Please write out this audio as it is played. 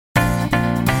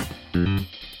Hey,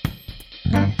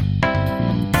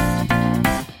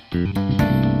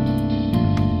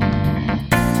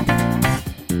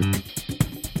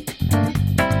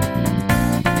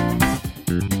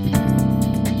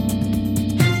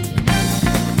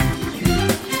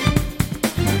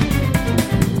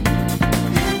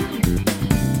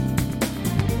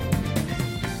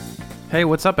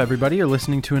 what's up, everybody? You're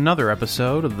listening to another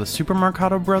episode of the Super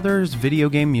Marcato Brothers Video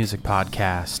Game Music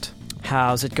Podcast.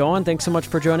 How's it going? Thanks so much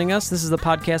for joining us. This is the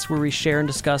podcast where we share and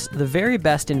discuss the very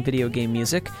best in video game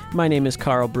music. My name is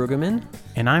Carl Brueggemann.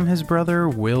 And I'm his brother,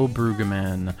 Will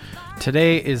Brueggemann.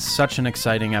 Today is such an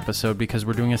exciting episode because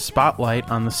we're doing a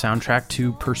spotlight on the soundtrack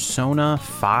to Persona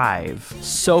 5.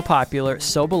 So popular,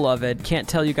 so beloved. Can't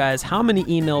tell you guys how many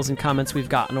emails and comments we've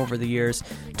gotten over the years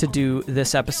to do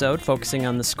this episode, focusing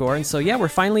on the score. And so, yeah, we're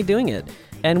finally doing it.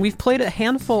 And we've played a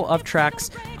handful of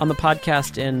tracks on the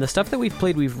podcast, and the stuff that we've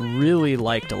played we've really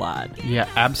liked a lot. Yeah,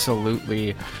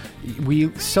 absolutely.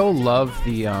 We so love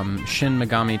the Shin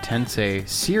Megami Tensei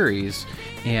series,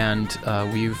 and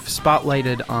we've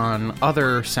spotlighted on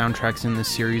other soundtracks in this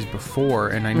series before,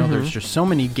 and I know there's just so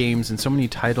many games and so many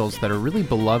titles that are really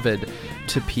beloved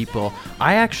to people.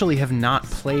 I actually have not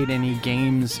played any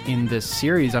games in this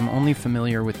series. I'm only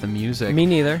familiar with the music. Me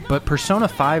neither. But Persona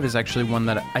 5 is actually one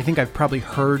that I think I've probably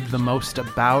heard the most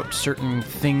about certain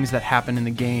things that happen in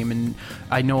the game, and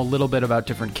I know a little bit about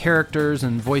different characters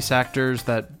and voice actors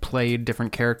that played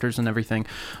different characters and everything,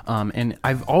 and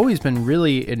I've always been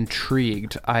really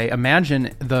intrigued. I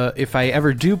imagine if I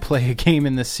ever do play a game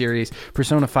in this series,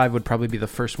 Persona 5 would probably be the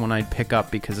first one I'd pick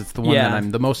up because it's the one that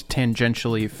I'm the most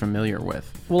tangentially familiar with.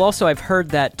 Well, also, I've heard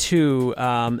that too,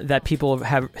 that people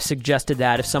have suggested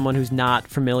that if someone who's not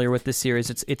familiar with the series,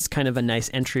 it's kind of a nice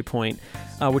entry point,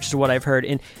 which is what I've heard.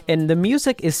 And the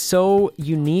music is so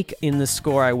unique in the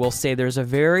score, I will say. There's a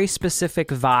very specific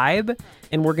vibe,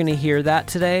 and we're going to hear that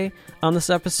today on this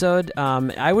episode.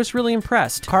 I was really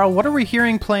impressed. Carl, what are we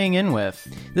hearing playing in with?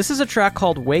 This is a track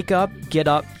called Wake Up, Get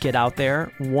Out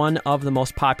There, one of the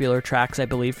most popular tracks, I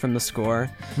believe, from the score.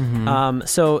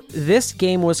 So this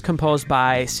game was composed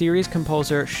by series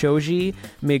composer Shoji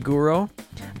Meguro.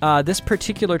 This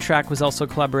particular track was also a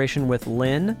collaboration with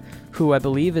Lin, who I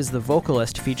believe is the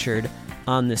vocalist featured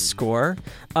on this score.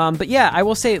 But yeah, I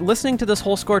will say, listening to this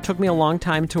whole score took me a long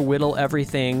time to whittle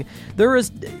everything. There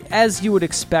is, as you would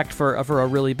expect for a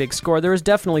really big score, there was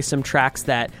definitely some tracks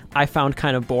that I found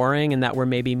kind of boring and that were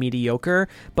maybe mediocre,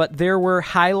 but there were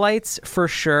highlights for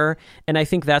sure, and I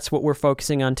think that's what we're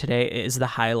focusing on today, is the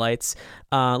highlights.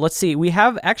 Let's see, we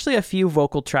have actually a few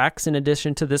vocal tracks in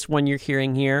addition to this one you're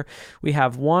hearing here. We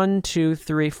have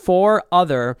 4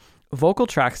 other vocal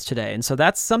tracks today, and so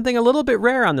that's something a little bit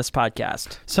rare on this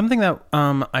podcast. Something that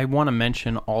I want to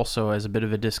mention also as a bit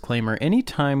of a disclaimer: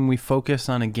 anytime we focus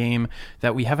on a game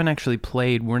that we haven't actually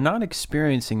played, we're not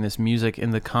experiencing this music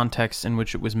in the context in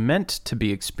which it was meant to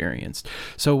be experienced.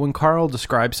 So when Carl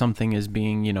describes something as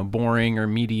being, boring or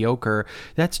mediocre,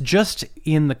 that's just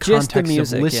in the context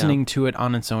of listening to it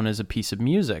on its own as a piece of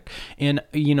music. And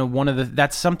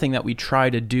that's something that we try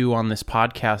to do on this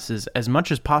podcast, is as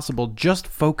much as possible just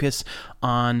focus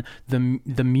on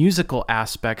the musical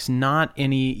aspects, not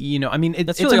any,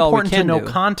 it's really important to know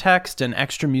context and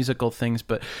extra musical things,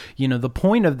 but, the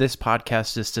point of this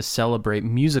podcast is to celebrate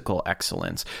musical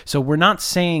excellence. So we're not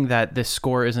saying that this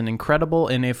score isn't incredible,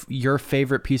 and if your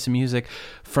favorite piece of music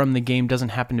from the game doesn't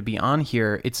happen to be on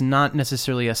here, it's not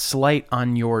necessarily a slight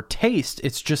on your taste.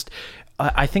 It's just,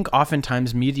 I think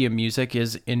oftentimes media music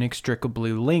is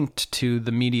inextricably linked to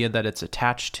the media that it's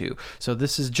attached to. So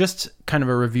this is just kind of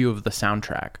a review of the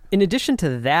soundtrack. In addition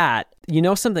to that,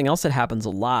 something else that happens a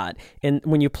lot, and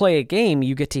when you play a game,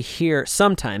 you get to hear,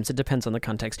 sometimes, it depends on the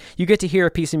context, you get to hear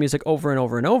a piece of music over and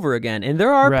over and over again. And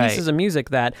there are pieces of music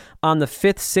that on the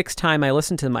 5th, 6th time I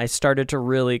listened to them, I started to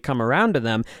really come around to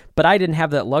them, but I didn't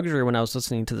have that luxury when I was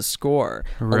listening to the score.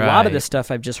 A lot of this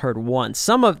stuff I've just heard once.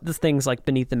 Some of the things like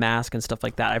Beneath the Mask and stuff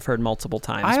like that I've heard multiple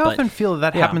times. I often feel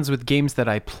that happens with games that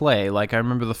I play. Like I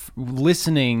remember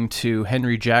listening to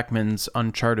Henry Jackman's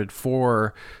Uncharted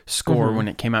 4 score when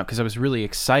it came out, because I was really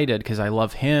excited because I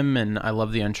love him and I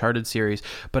love the Uncharted series,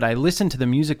 but I listened to the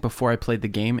music before I played the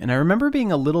game, and I remember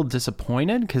being a little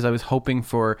disappointed because I was hoping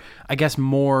for, I guess,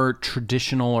 more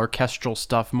traditional orchestral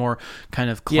stuff, more kind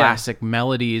of classic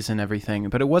melodies and everything.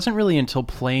 But it wasn't really until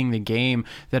playing the game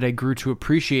that I grew to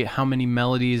appreciate how many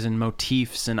melodies and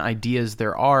motifs and ideas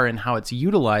there are and how it's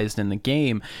utilized in the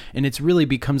game. And it's really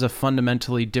becomes a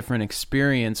fundamentally different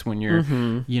experience when you're,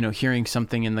 hearing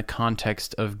something in the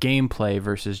context of gameplay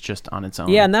versus just just on its own.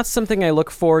 Yeah, and that's something I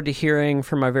look forward to hearing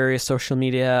from my various social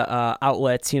media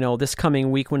outlets. This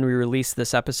coming week when we release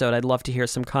this episode, I'd love to hear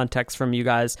some context from you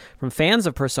guys, from fans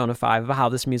of Persona 5, of how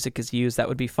this music is used. That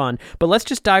would be fun. But let's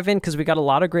just dive in because we got a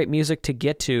lot of great music to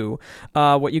get to.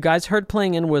 What you guys heard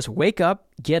playing in was Wake Up,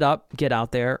 Get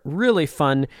Out There. Really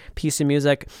fun piece of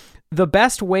music. The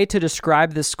best way to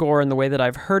describe this score, and the way that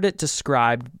I've heard it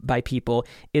described by people,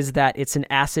 is that it's an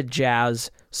acid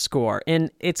jazz score.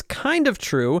 And it's kind of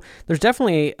true. There's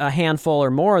definitely a handful,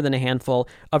 or more than a handful,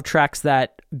 of tracks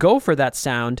that go for that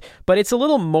sound, but it's a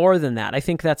little more than that. I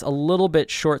think that's a little bit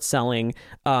short-selling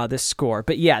this score.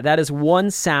 But yeah, that is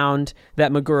one sound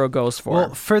that Meguro goes for.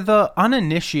 Well, for the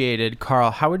uninitiated,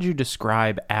 Carl, how would you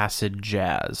describe acid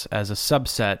jazz as a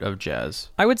subset of jazz?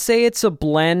 I would say it's a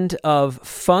blend of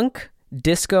funk,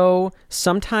 disco,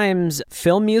 sometimes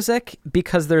film music,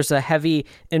 because there's a heavy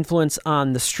influence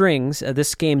on the strings.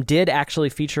 This game did actually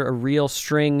feature a real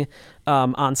string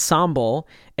ensemble.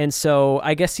 And so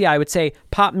I guess, I would say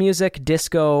pop music,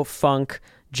 disco, funk,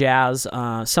 jazz,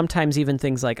 sometimes even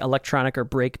things like electronic or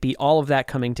breakbeat, all of that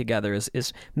coming together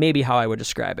is maybe how I would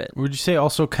describe it. Would you say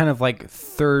also kind of like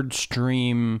third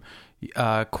stream,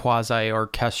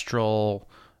 quasi-orchestral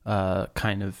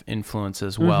kind of influence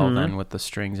as well, then, with the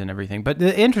strings and everything. But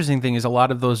the interesting thing is a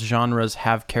lot of those genres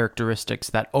have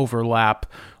characteristics that overlap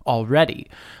already.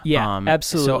 Yeah,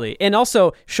 absolutely. And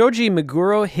also, Shoji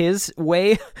Meguro, his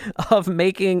way of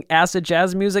making acid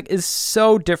jazz music is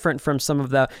so different from some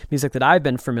of the music that I've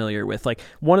been familiar with. Like,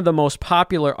 one of the most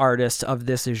popular artists of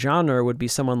this genre would be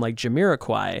someone like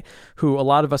Jamiroquai, who a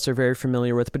lot of us are very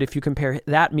familiar with. But if you compare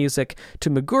that music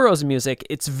to Meguro's music,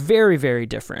 it's very, very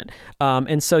different.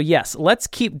 And so, yes, let's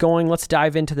keep going. Let's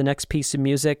dive into the next piece of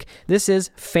music. This is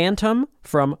Phantom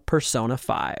from Persona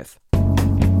 5.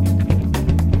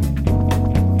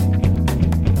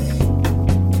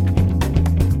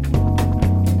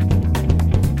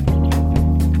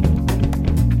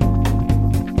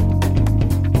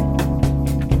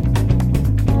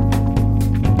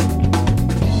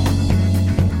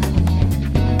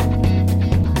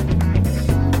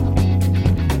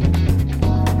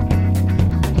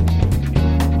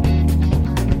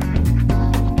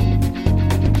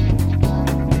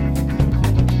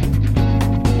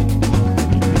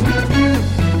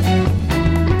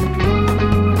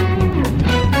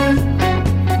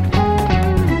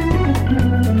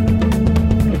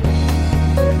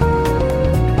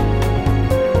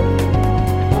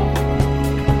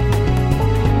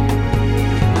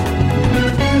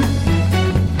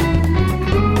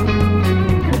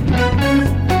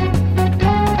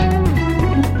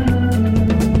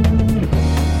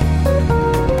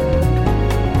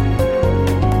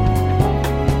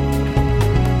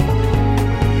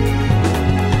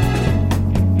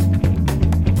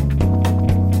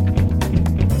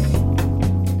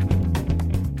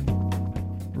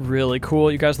 Really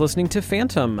cool. You guys listening to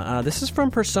Phantom. This is from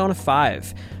Persona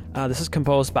 5. This is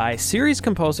composed by series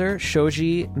composer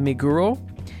Shoji Meguro,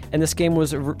 and this game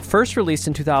was first released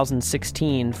in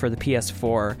 2016 for the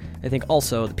PS4, I think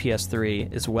also the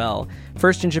PS3 as well.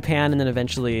 First in Japan, and then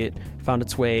eventually it found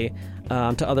its way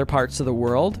to other parts of the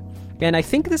world. And I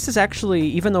think this is actually,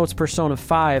 even though it's Persona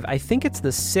 5, I think it's the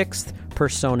 6th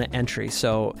Persona entry,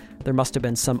 so there must have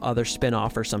been some other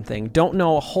spin-off or something. Don't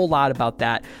know a whole lot about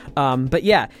that. But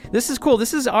yeah, this is cool.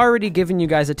 This is already giving you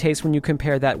guys a taste when you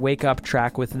compare that Wake Up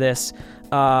track with this.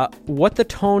 What the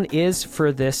tone is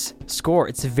for this score.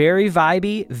 It's very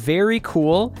vibey, very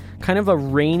cool, kind of a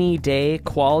rainy day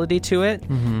quality to it.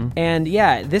 And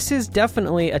yeah, this is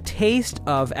definitely a taste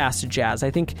of acid jazz.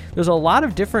 I think there's a lot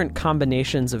of different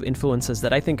combinations of influences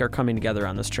that I think are coming together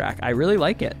on this track. I really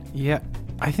like it. Yeah.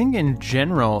 I think in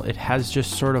general, it has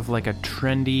just sort of like a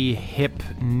trendy, hip,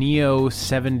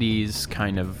 neo-70s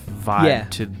kind of vibe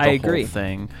to the whole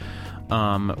thing.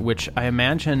 Which I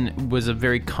imagine was a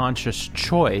very conscious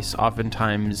choice.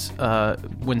 Oftentimes,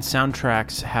 when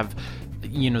soundtracks have,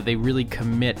 they really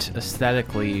commit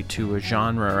aesthetically to a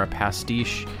genre or a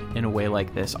pastiche in a way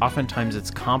like this. Oftentimes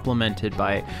it's complemented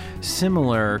by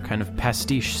similar kind of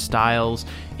pastiche styles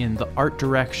in the art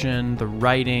direction, the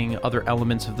writing, other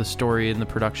elements of the story, and the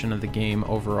production of the game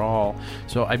overall.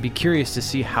 So I'd be curious to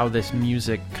see how this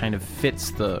music kind of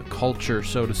fits the culture,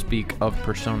 so to speak, of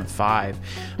Persona 5.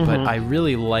 But I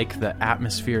really like the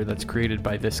atmosphere that's created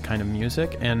by this kind of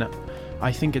music, and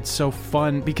I think it's so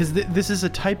fun because this is a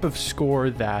type of score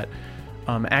that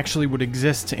actually would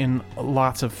exist in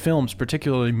lots of films,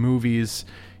 particularly movies,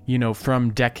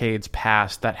 from decades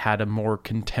past that had a more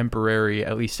contemporary,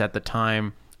 at least at the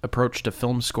time, approach to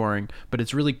film scoring. But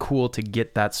it's really cool to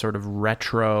get that sort of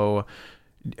retro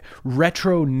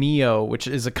retro neo, which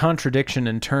is a contradiction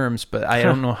in terms, but I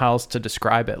don't know how else to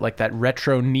describe it. Like that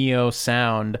retro neo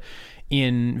sound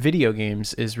in video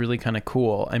games is really kind of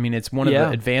cool. I mean, it's one of the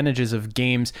advantages of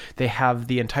games. They have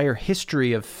the entire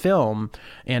history of film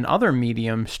and other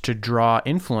mediums to draw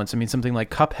influence. I mean, something like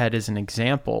Cuphead is an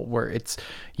example where it's,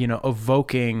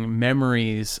 evoking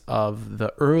memories of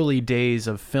the early days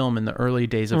of film and the early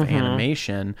days of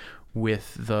animation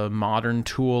with the modern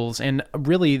tools and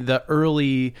really the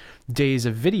early days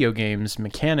of video games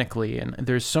mechanically. And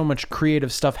there's so much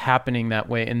creative stuff happening that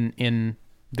way in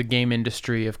the game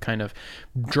industry of kind of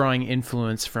drawing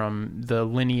influence from the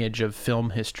lineage of film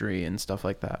history and stuff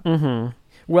like that. Mm-hmm.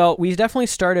 Well, we definitely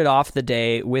started off the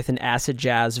day with an acid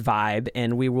jazz vibe,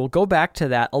 and we will go back to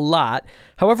that a lot.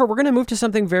 However, we're going to move to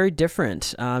something very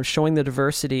different, showing the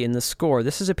diversity in the score.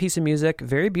 This is a piece of music,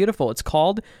 very beautiful. It's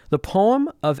called The Poem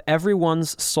of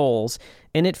Everyone's Souls,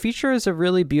 and it features a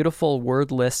really beautiful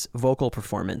wordless vocal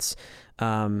performance.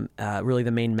 Really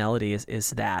the main melody is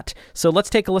that. So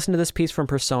let's take a listen to this piece from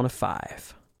Persona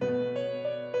 5.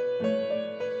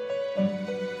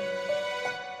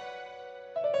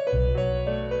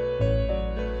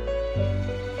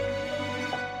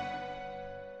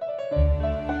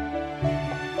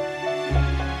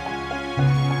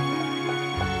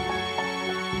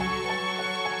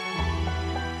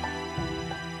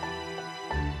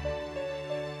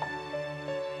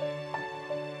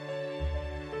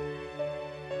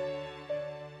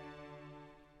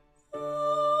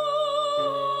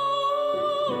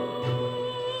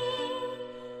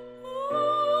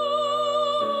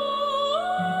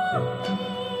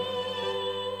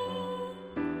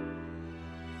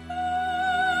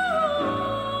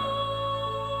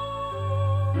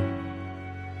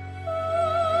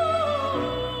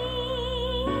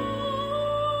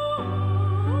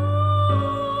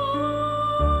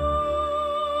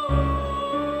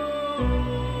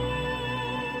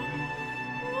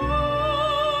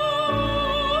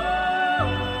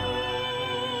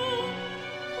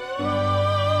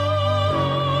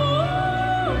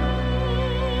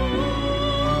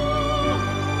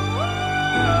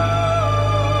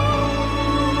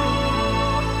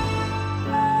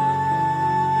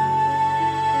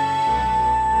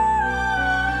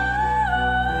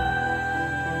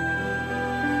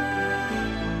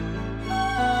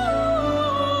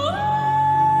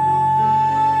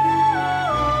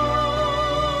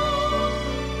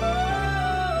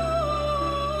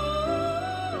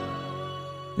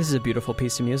 This is a beautiful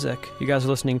piece of music. You guys are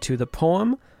listening to The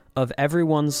Poem of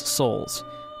Everyone's Souls,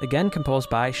 again composed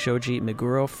by Shoji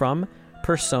Meguro from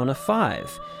Persona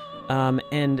 5.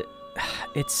 And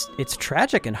it's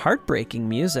tragic and heartbreaking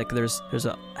music. There's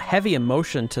a heavy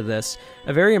emotion to this,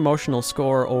 a very emotional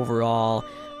score overall,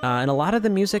 and a lot of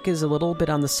the music is a little bit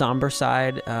on the somber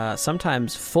side,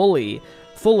 sometimes fully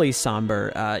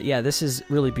somber. This is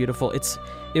really beautiful.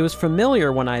 It was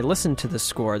familiar when I listened to the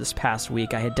score this past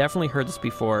week. I had definitely heard this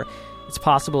before. It's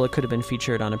possible it could have been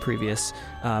featured on a previous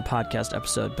podcast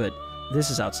episode, but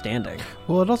this is outstanding.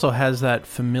 Well, it also has that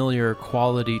familiar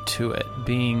quality to it,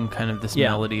 being kind of this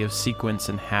melody of sequence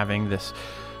and having this,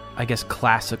 I guess,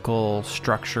 classical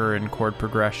structure and chord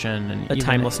progression. And a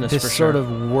timelessness, this for sure. sort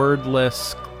of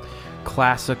wordless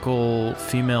classical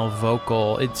female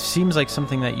vocal. It seems like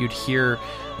something that you'd hear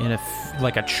in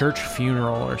like a church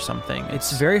funeral or something.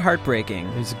 It's very heartbreaking.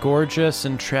 It's gorgeous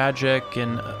and tragic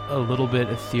and a little bit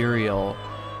ethereal.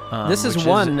 This is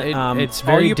one. It's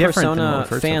very all you different Persona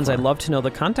than fans, I'd love to know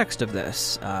the context of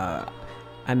this. My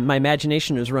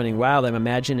imagination is running wild. I'm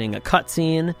imagining a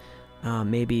cutscene.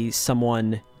 Maybe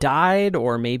someone died,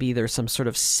 or maybe there's some sort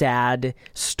of sad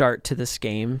start to this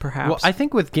game, perhaps. Well, I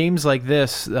think with games like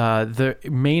this, the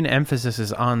main emphasis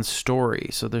is on story,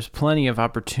 so there's plenty of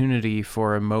opportunity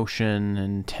for emotion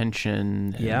and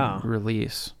tension and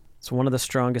release. It's one of the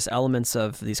strongest elements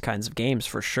of these kinds of games,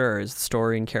 for sure, is the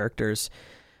story and characters.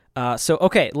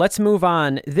 Okay, let's move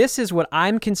on. This is what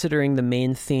I'm considering the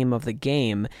main theme of the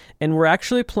game, and we're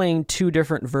actually playing two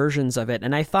different versions of it,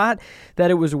 and I thought that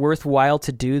it was worthwhile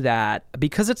to do that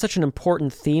because it's such an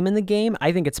important theme in the game.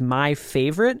 I think it's my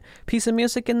favorite piece of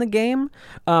music in the game.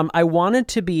 I wanted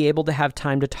to be able to have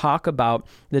time to talk about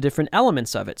the different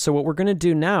elements of it. So what we're going to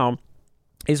do now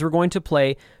is we're going to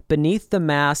play Beneath the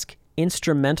Mask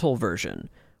instrumental version,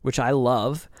 which I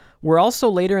love. We're also,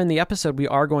 later in the episode, we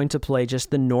are going to play just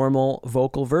the normal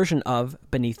vocal version of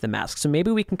Beneath the Mask. So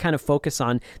maybe we can kind of focus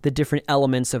on the different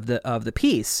elements of the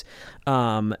piece.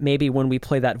 Maybe when we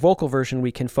play that vocal version,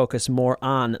 we can focus more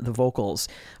on the vocals.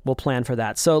 We'll plan for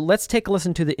that. So let's take a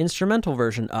listen to the instrumental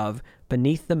version of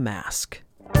Beneath the Mask.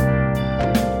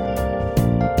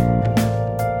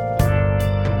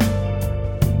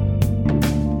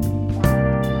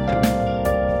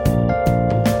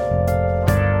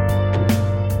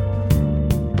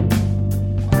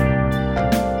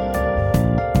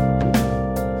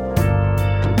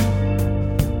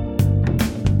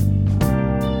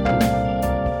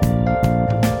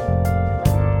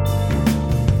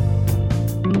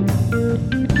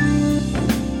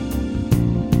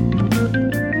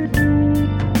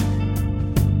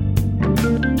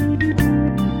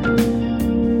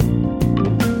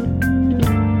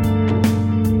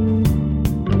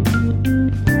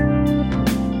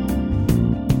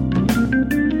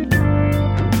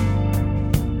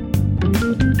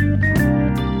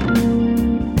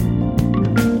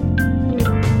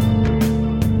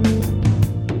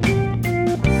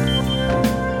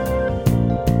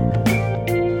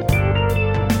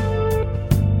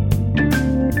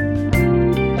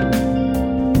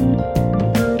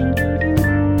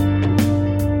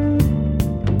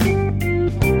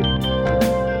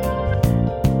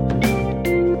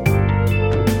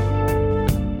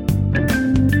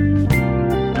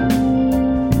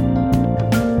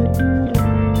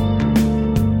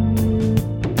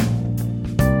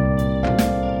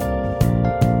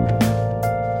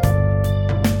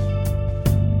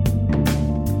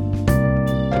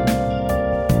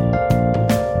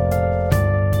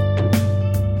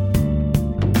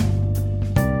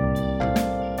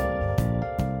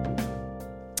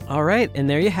 right, and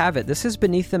there you have it. This is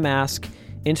Beneath the Mask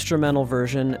instrumental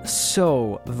version,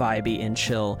 so vibey and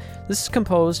chill. This is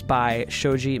composed by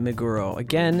Shoji Meguro.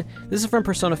 Again, this is from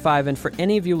Persona 5, and for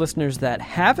any of you listeners that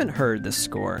haven't heard this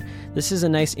score, this is a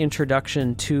nice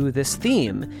introduction to this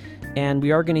theme. And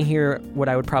we are going to hear what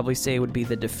I would probably say would be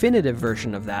the definitive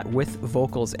version of that with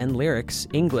vocals and lyrics,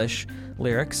 English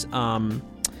lyrics,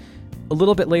 a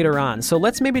little bit later on. So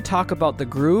let's maybe talk about the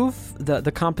groove,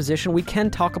 the composition. We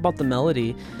can talk about the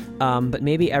melody, but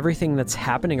maybe everything that's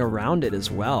happening around it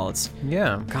as well.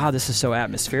 God, this is so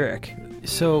atmospheric.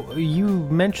 So you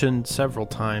mentioned several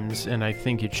times, and I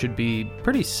think it should be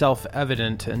pretty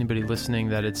self-evident to anybody listening,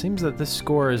 that it seems that this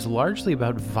score is largely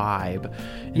about vibe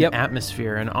and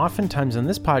atmosphere. And oftentimes on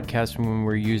this podcast, when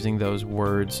we're using those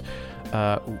words,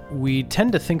 we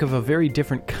tend to think of a very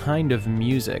different kind of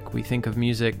music. We think of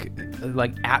music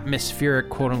like atmospheric,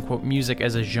 quote-unquote, music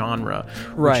as a genre,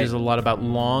 right, which is a lot about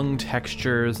long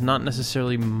textures, not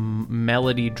necessarily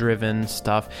melody-driven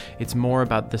stuff. It's more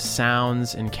about the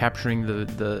sounds and capturing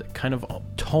the kind of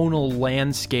tonal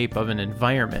landscape of an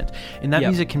environment. And that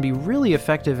music can be really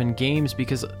effective in games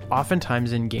because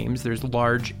oftentimes in games there's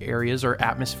large areas or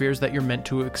atmospheres that you're meant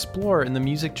to explore, and the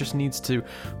music just needs to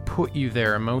put you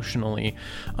there emotionally.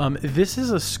 This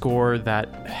is a score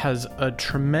that has a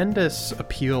tremendous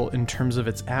appeal in terms of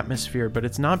its atmosphere, but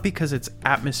it's not because it's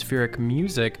atmospheric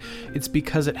music. It's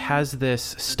because it has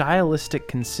this stylistic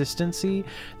consistency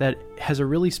that has a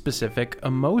really specific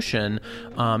emotion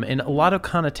and a lot of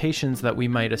connotations that we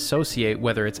might associate,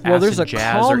 whether it's acid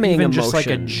jazz or even just like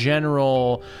a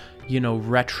general,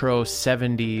 retro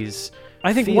 70s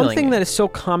I think feeling. One thing that is so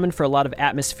common for a lot of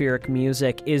atmospheric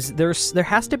music is there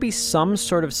has to be some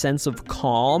sort of sense of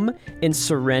calm and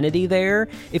serenity there.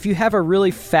 If you have a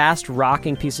really fast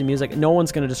rocking piece of music, no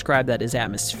one's going to describe that as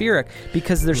atmospheric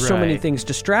because there's so many things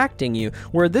distracting you.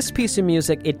 Where this piece of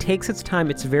music, it takes its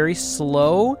time, it's very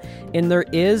slow, and there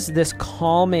is this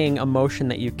calming emotion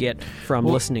that you get from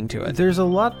listening to it. There's a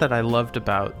lot that I loved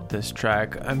about this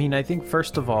track. I mean, I think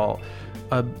first of all,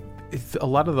 a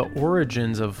lot of the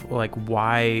origins of like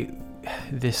why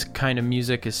this kind of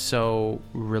music is so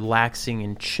relaxing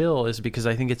and chill is because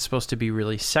I think it's supposed to be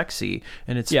really sexy,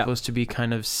 and it's supposed to be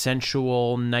kind of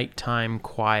sensual, nighttime,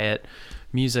 quiet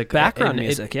music. Background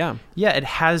music, Yeah, it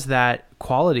has that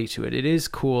quality to it. It is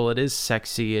cool, it is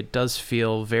sexy, it does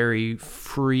feel very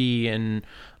free and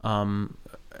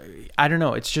I don't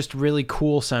know, it's just really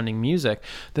cool sounding music.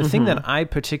 The thing that I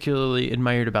particularly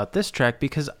admired about this track,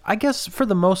 because I guess for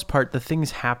the most part, the things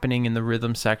happening in the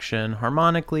rhythm section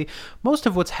harmonically, most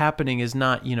of what's happening is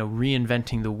not,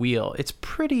 reinventing the wheel. It's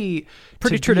pretty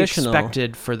traditional,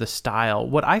 expected for the style.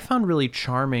 What I found really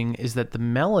charming is that the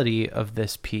melody of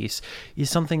this piece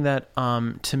is something that,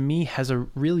 to me, has a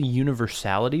really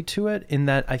universality to it, in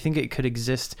that I think it could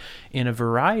exist in a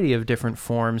variety of different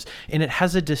forms, and it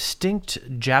has a distinct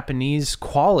Japanese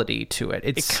quality to it.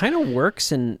 It kind of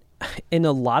works in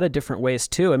a lot of different ways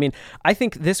too. I mean, I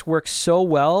think this works so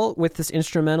well with this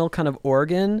instrumental kind of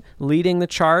organ leading the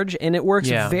charge, and it works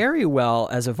very well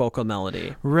as a vocal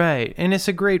melody. Right, and it's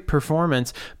a great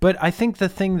performance, but I think the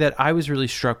thing that I was really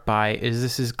struck by is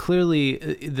this is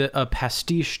clearly a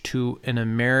pastiche to an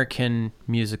American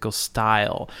musical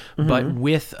style, but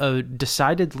with a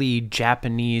decidedly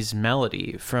Japanese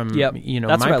melody from,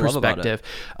 my perspective.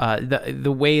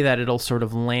 The way that it'll sort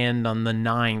of land on the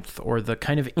ninth, or the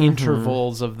kind of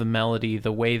intervals of the melody,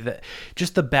 the way that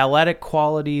just the balletic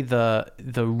quality, the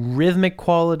rhythmic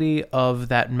quality of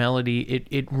that melody,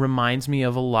 it reminds me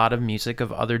of a lot of music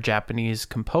of other Japanese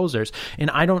composers. And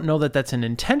I don't know that that's an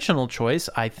intentional choice.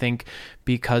 I think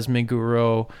because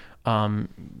Meguro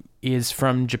is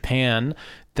from Japan,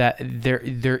 that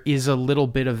there is a little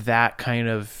bit of that kind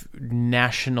of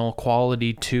national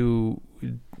quality to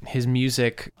his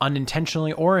music,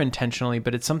 unintentionally or intentionally,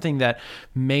 but it's something that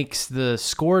makes the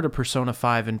score to Persona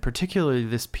 5, and particularly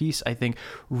this piece, I think,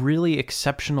 really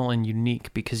exceptional and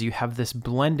unique, because you have this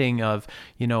blending of,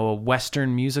 a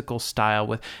Western musical style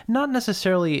with not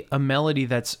necessarily a melody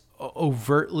that's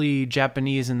overtly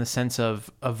Japanese in the sense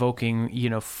of evoking,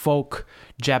 folk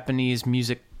Japanese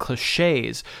music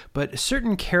cliches, but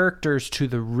certain characters to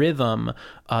the rhythm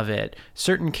of it,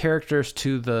 certain characters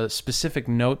to the specific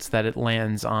notes that it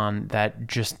lands on, that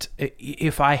just,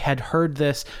 if I had heard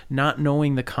this not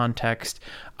knowing the context,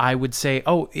 I would say,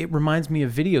 oh, it reminds me of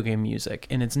video game music.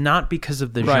 And it's not because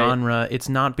of the genre, it's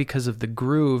not because of the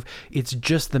groove, it's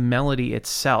just the melody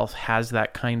itself has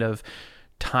that kind of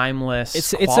timeless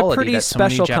quality. It's a pretty that so many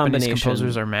special Japanese combination.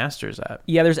 Composers are masters at.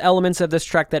 Yeah, there's elements of this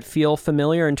track that feel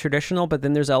familiar and traditional, but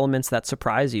then there's elements that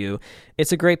surprise you.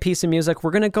 It's a great piece of music.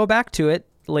 We're going to go back to it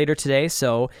later today,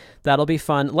 so that'll be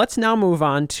fun. Let's now move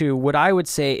on to what I would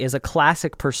say is a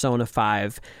classic Persona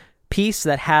 5 piece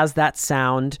that has that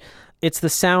sound. It's the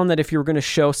sound that if you were going to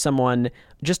show someone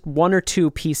just one or two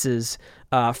pieces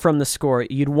from the score,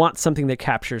 you'd want something that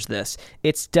captures this.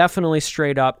 It's definitely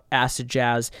straight up acid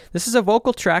jazz. This is a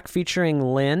vocal track featuring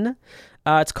Lyn.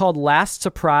 It's called Last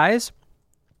Surprise.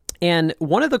 And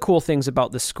one of the cool things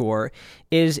about the score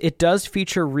is it does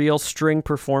feature real string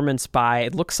performance by,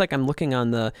 it looks like I'm looking on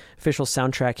the official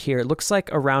soundtrack here, it looks like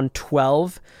around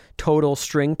 12 total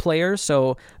string players.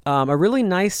 So a really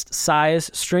nice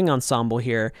size string ensemble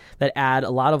here that add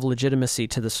a lot of legitimacy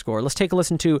to the score. Let's take a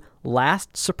listen to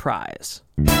Last Surprise.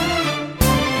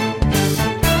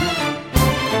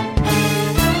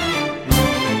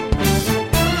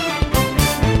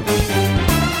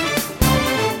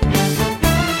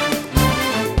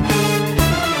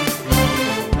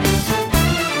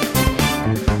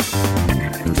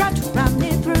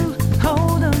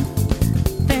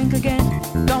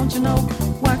 Don't you know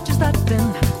what you're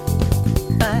starting?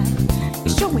 But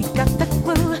you sure we got the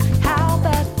clue how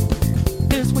that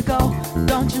is we go.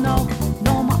 Don't you know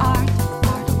no more art?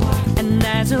 And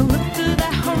as you look to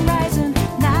the horizon,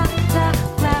 not a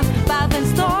cloud, but then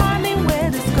stormy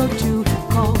weather's go too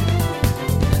cold.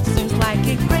 Seems like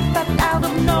it crept up out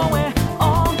of nowhere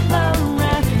all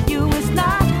around you. Is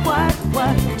not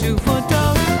what you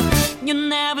foretold. You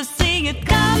never see it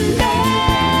coming.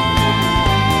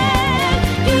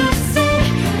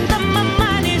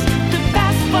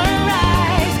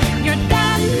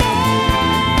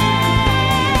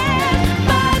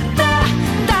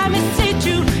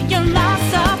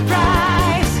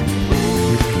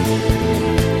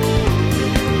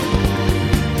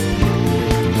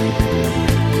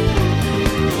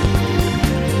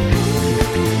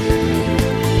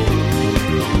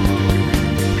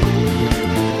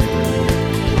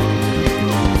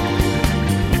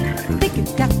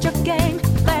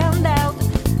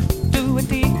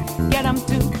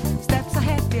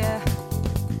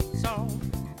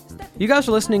 You guys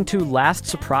are listening to Last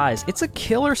Surprise. It's a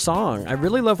killer song. I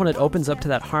really love when it opens up to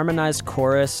that harmonized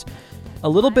chorus. A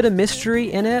little bit of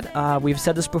mystery in it. We've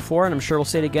said this before, and I'm sure we'll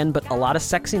say it again, but a lot of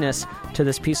sexiness to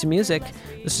this piece of music.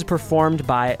 This is performed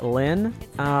by Lyn,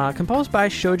 composed by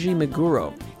Shoji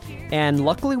Meguro. And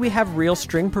luckily we have real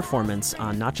string performance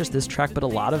on not just this track, but a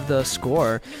lot of the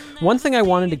score. One thing I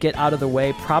wanted to get out of the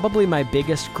way, probably my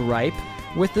biggest gripe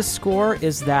with the score,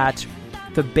 is that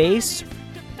the bass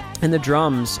and the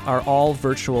drums are all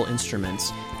virtual instruments.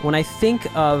 When I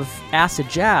think of acid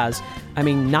jazz, I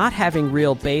mean, not having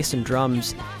real bass and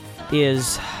drums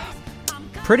is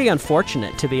pretty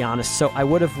unfortunate, to be honest. So I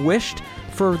would have wished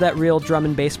for that real drum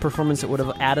and bass performance. It would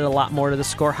have added a lot more to the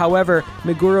score. However,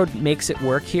 Meguro makes it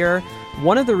work here.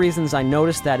 One of the reasons I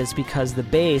noticed that is because the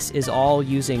bass is all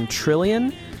using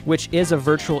Trillion, which is a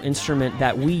virtual instrument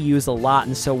that we use a lot.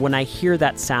 And so when I hear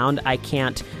that sound, I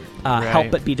can't help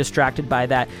but be distracted by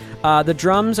that. The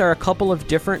drums are a couple of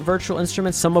different virtual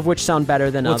instruments, some of which sound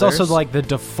better than others. It's also like the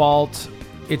default.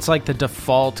 It's like the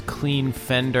default clean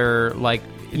Fender. Like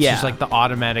it's just like the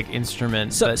automatic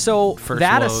instrument. So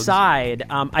that loads. Aside,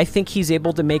 I think he's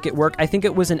able to make it work. I think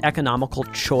it was an economical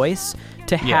choice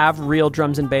to have real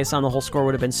drums and bass on the whole score.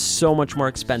 Would have been so much more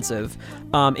expensive,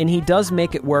 and he does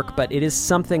make it work. But it is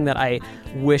something that I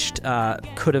wished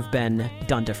could have been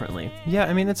done differently. Yeah,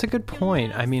 I mean, it's a good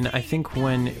point. I mean, I think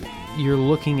when you're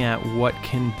looking at what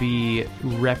can be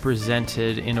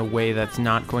represented in a way that's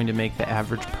not going to make the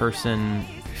average person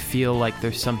feel like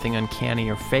there's something uncanny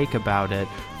or fake about it,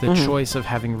 the choice of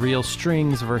having real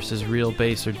strings versus real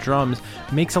bass or drums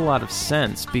makes a lot of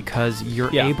sense, because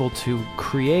you're able to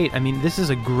create. I mean, this is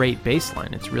a great bass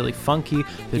line. It's really funky.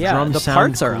 The drums sound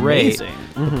parts are great. Amazing.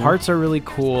 The parts are really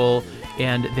cool.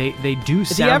 And they do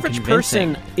sound The average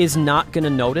convincing. person is not going to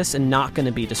notice and not going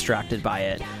to be distracted by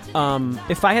it.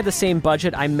 If I had the same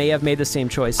budget, I may have made the same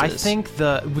choices. I think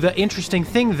the interesting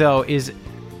thing, though, is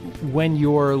when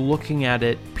you're looking at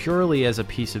it purely as a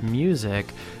piece of music,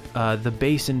 the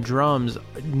bass and drums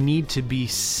need to be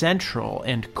central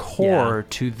and core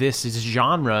to this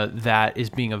genre that is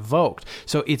being evoked.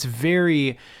 So it's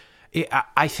very...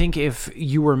 I think if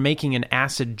you were making an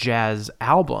acid jazz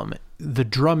album, the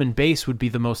drum and bass would be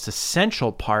the most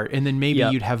essential part, and then maybe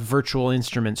you'd have virtual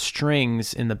instrument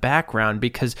strings in the background,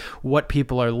 because what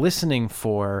people are listening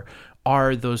for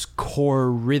are those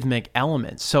core rhythmic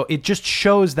elements. So it just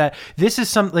shows that this is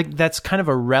something like that's kind of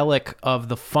a relic of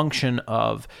the function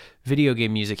of video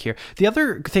game music here. The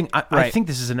other thing, I think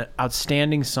this is an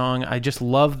outstanding song. I just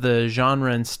love the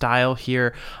genre and style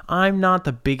here. I'm not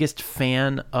the biggest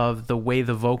fan of the way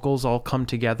the vocals all come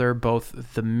together,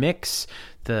 both the mix,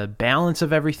 the balance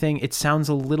of everything. It sounds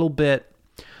a little bit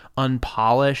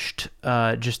unpolished,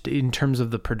 just in terms of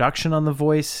the production on the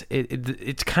voice.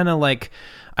 It's kind of like,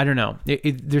 I don't know,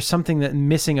 there's something that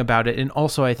missing about it. And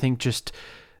also I think just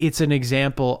it's an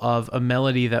example of a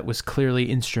melody that was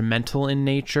clearly instrumental in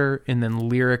nature, and then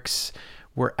lyrics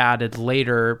were added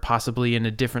later, possibly in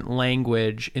a different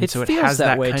language. And so it has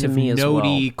that kind of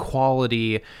notey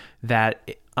quality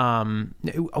that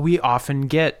we often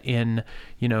get in,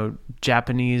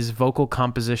 Japanese vocal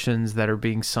compositions that are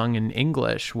being sung in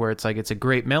English, where it's like, it's a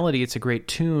great melody, it's a great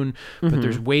tune, but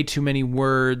there's way too many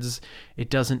words.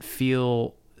 It doesn't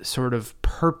feel sort of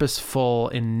purposeful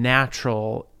and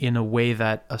natural in a way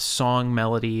that a song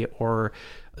melody or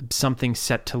something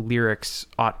set to lyrics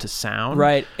ought to sound.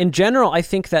 Right. In general, I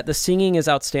think that the singing is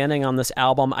outstanding on this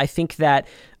album. I think that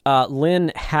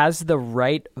Lin has the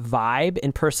right vibe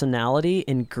and personality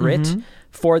and grit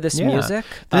for this music.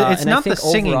 It's not the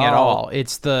singing at all.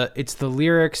 It's the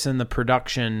lyrics and the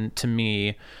production to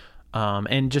me,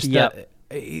 and just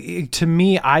to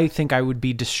me, I think I would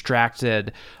be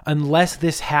distracted unless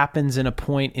this happens in a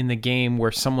point in the game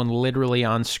where someone literally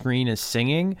on screen is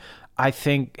singing. I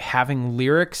think having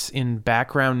lyrics in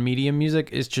background media music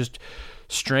is just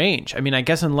strange. I mean, I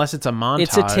guess unless it's a montage.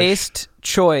 It's a taste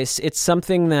choice. It's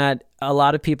something that a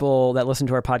lot of people that listen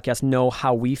to our podcast know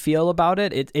how we feel about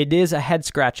it. It is a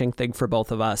head-scratching thing for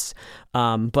both of us.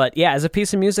 But yeah, as a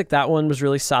piece of music, that one was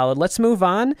really solid. Let's move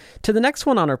on to the next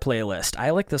one on our playlist. I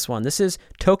like this one. This is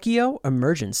Tokyo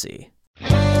Emergency.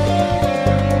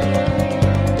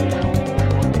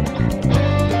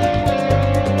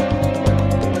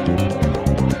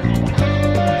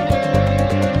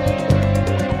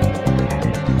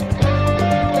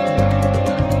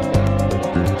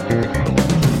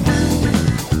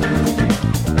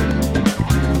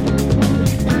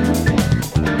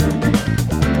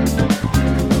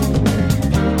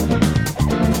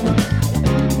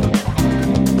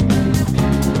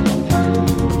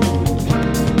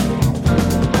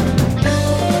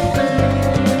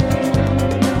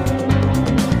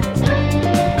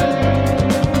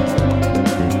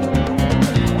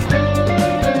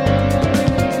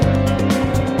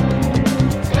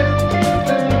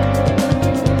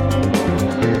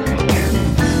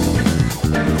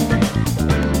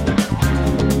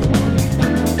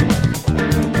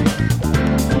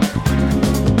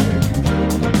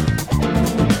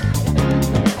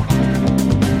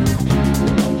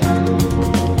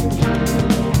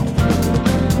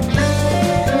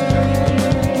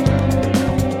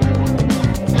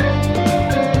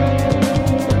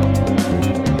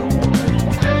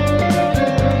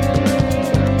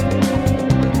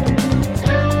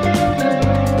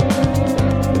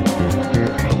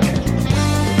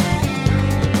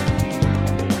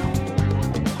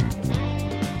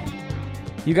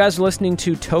 You guys are listening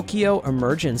to Tokyo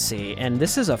Emergency, and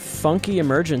this is a funky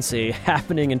emergency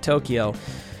happening in Tokyo.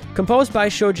 Composed by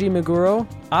Shoji Meguro,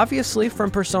 obviously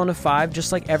from Persona 5,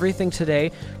 just like everything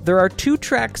today. There are 2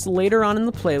 tracks later on in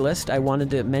the playlist. I wanted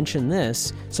to mention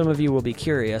this. Some of you will be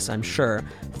curious, I'm sure.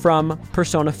 From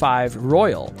Persona 5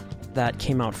 Royal, that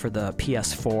came out for the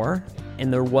PS4,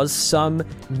 and there was some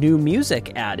new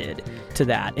music added to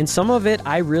that. And some of it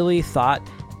I really thought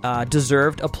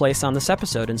deserved a place on this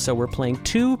episode, and so we're playing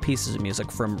 2 pieces of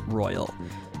music from Royal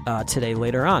today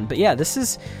later on. But yeah, this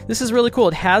is really cool.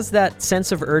 It has that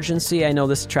sense of urgency. I know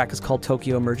this track is called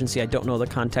Tokyo Emergency. I don't know the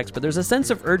context, but there's a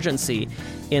sense of urgency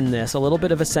in this, a little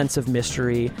bit of a sense of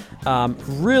mystery.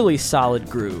 Really solid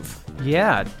groove.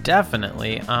 Yeah,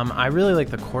 definitely. I really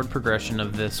like the chord progression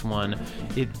of this one.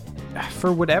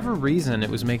 For whatever reason, it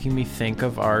was making me think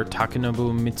of our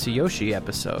Takenobu Mitsuyoshi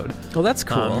episode. Well, that's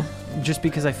cool. Just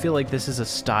because I feel like this is a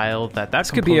style that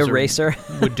this could be a racer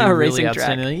would do a really racing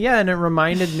outstandingly. track. Yeah, and it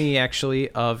reminded me actually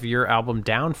of your album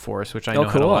Downforce, which I know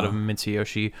had a lot of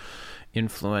Mitsuyoshi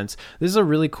influence. This is a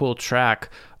really cool track.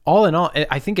 All in all,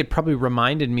 I think it probably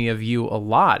reminded me of you a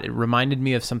lot. It reminded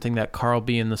me of something that Carl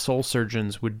B and the Soul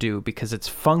Surgeons would do, because it's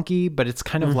funky, but it's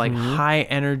kind of like high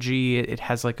energy. It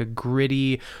has like a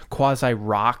gritty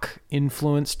quasi-rock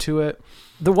influence to it.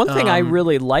 The one thing I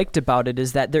really liked about it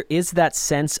is that there is that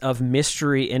sense of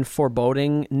mystery and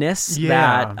forebodingness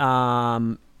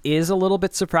that is a little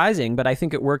bit surprising, but I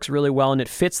think it works really well, and it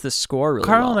fits the score really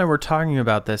well. Carl and I were talking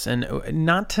about this, and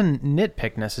not to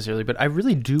nitpick necessarily, but I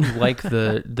really do like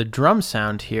the drum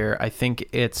sound here. I think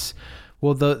it's...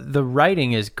 Well, the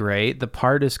writing is great, the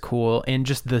part is cool, and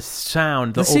just the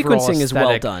sound, the sequencing overall is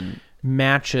well done.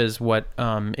 matches what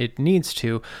it needs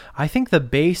to. I think the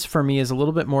bass for me is a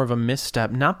little bit more of a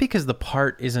misstep, not because the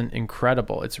part isn't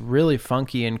incredible. It's really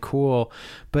funky and cool,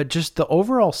 but just the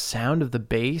overall sound of the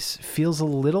bass feels a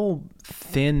little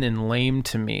thin and lame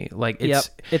to me. Like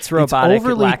it's robotic, it's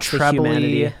overly it lacks the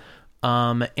humanity.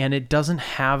 And it doesn't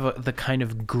have the kind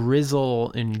of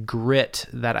grizzle and grit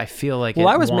that I feel like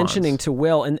I was wants. mentioning to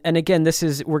Will, and again,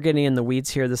 we're getting in the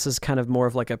weeds here. This is kind of more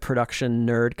of like a production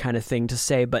nerd kind of thing to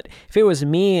say, but if it was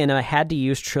me and I had to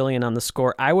use Trillion on the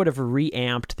score, I would have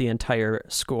reamped the entire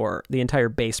score, the entire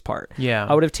bass part. Yeah.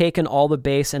 I would have taken all the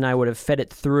bass and I would have fed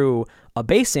it through a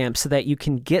bass amp so that you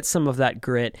can get some of that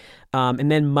grit,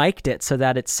 and then mic'd it so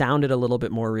that it sounded a little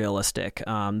bit more realistic.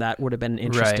 That would have been an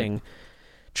interesting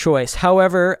choice.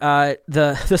 However,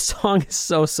 the song is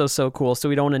so cool, so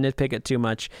we don't want to nitpick it too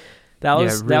much. That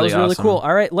was really awesome. Cool.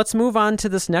 All right, let's move on to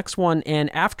this next one,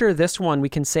 and after this one we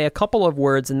can say a couple of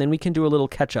words and then we can do a little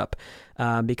catch up,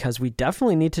 because we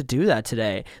definitely need to do that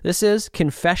today. This is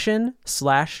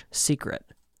Confession/Secret.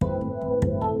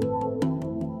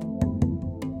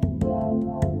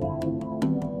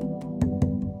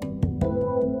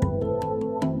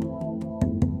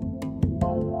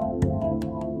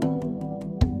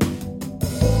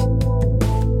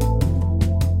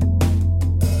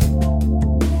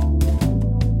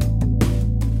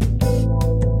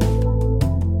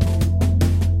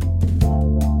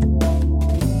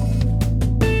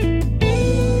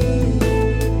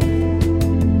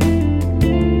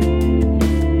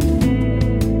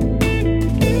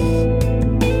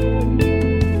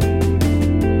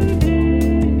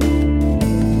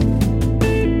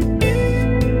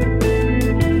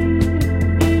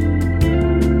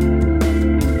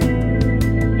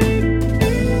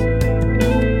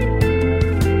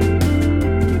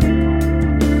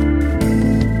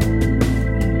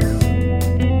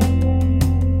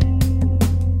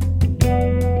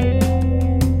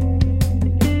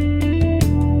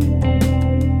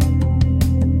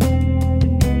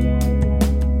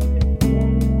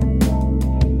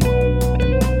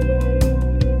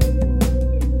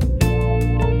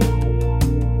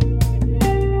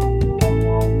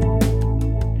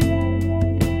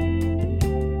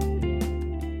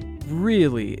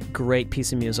 Really great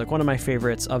piece of music, one of my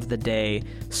favorites of the day.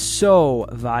 So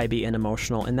vibey and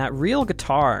emotional, and that real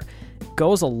guitar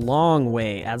goes a long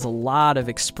way, adds a lot of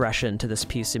expression to this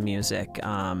piece of music.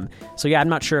 So yeah, I'm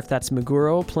not sure if that's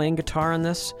Meguro playing guitar on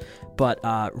this, but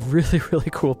really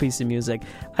cool piece of music.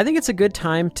 I think it's a good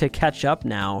time to catch up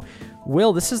now.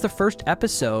 Will, this is the first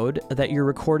episode that you're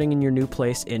recording in your new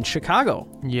place in Chicago.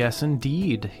 Yes,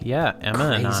 indeed. Yeah,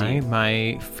 Emma Crazy. and I,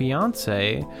 my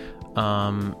fiance.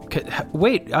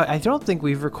 Wait, I don't think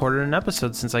we've recorded an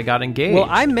episode since I got engaged. Well,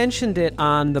 I mentioned it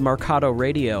on the Mercado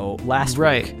Radio last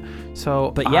week.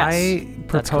 So But yes, I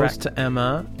that's proposed correct. to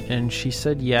Emma, and she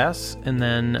said yes. And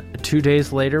then 2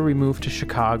 days later, we moved to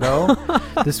Chicago.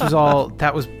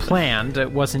 That was planned.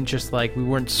 It wasn't just like we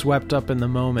weren't swept up in the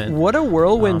moment. What a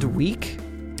whirlwind week.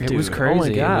 It Dude, was crazy. Oh my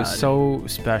God. It was so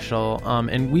special.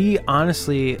 And we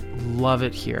honestly love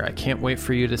it here. I can't wait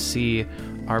for you to see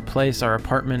our place. Our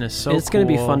apartment is so It's going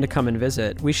to be cool. fun to come and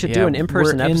visit. We should Yeah, do an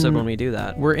in-person we're in- episode when we do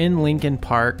that. We're in Lincoln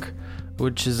Park,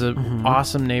 which is an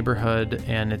awesome neighborhood,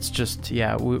 and it's just,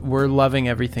 we're loving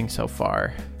everything so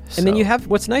far. And then So- you have,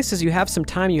 what's nice is you have some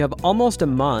time. You have almost a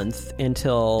month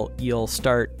until you'll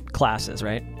start classes,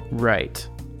 right? Right.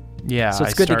 Yeah. So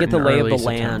it's I good to start get the in lay of early the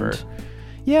land. September.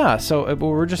 Yeah, so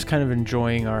we're just kind of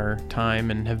enjoying our time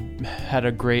and have had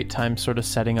a great time sort of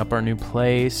setting up our new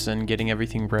place and getting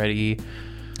everything ready.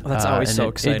 Well, that's always and so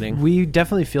exciting. We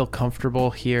definitely feel comfortable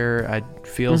here. It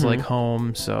feels Mm-hmm. like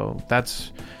home, so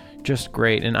that's just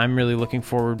great. And I'm really looking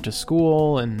forward to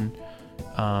school and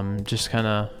just kind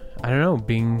of, I don't know,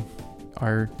 being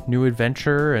our new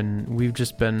adventure. And we've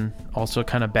just been also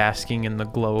kind of basking in the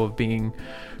glow of being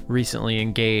recently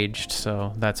engaged,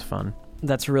 so that's fun.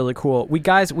 That's really cool.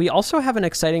 We also have an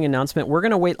exciting announcement. We're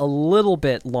going to wait a little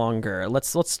bit longer.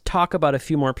 Let's talk about a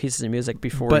few more pieces of music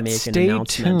before we But make stay an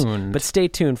announcement. tuned. But stay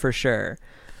tuned for sure.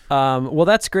 Well,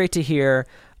 that's great to hear.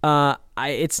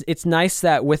 It's nice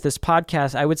that with this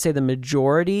podcast, I would say the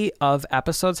majority of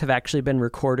episodes have actually been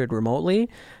recorded remotely.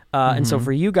 And so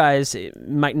for you guys, it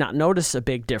might not notice a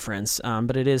big difference,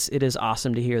 but it is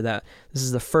awesome to hear that this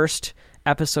is the first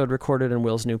episode recorded in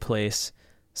Will's new place.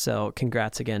 So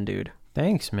congrats again, dude.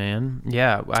 Thanks, man.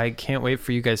 Yeah, I can't wait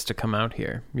for you guys to come out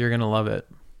here. You're going to love it.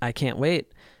 I can't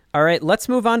wait. All right, let's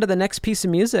move on to the next piece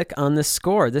of music on this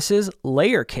score. This is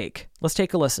Layer Cake. Let's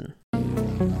take a listen.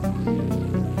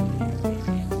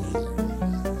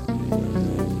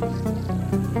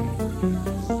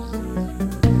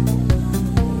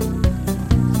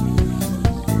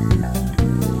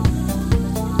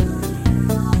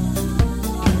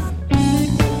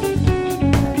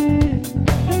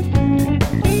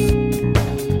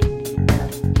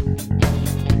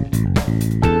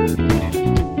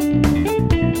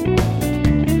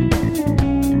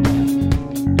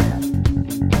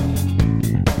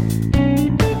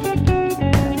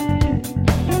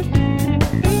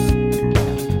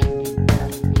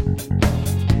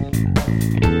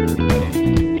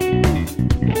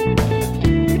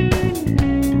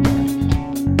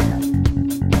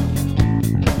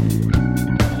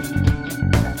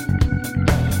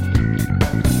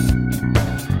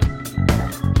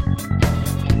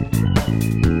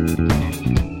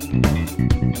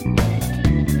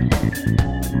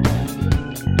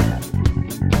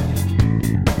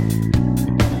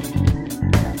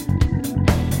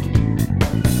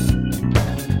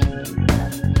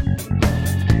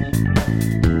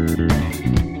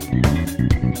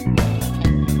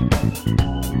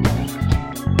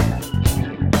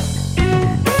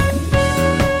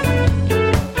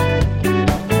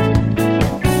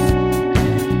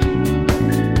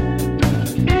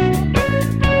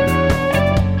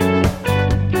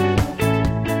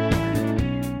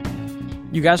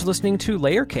 You guys are listening to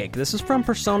Layer Cake. This is from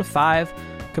Persona 5,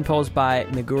 composed by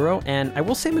Meguro, and I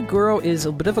will say Meguro is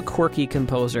a bit of a quirky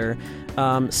composer.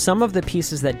 Some of the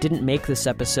pieces that didn't make this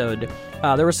episode,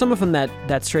 there were some of them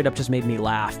that straight up just made me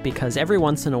laugh, because every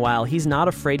once in a while he's not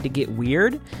afraid to get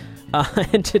weird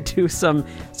and to do some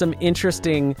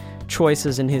interesting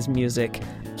choices in his music.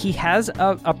 He has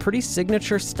a pretty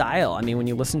signature style. I mean, when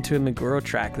you listen to a Meguro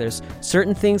track, there's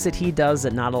certain things that he does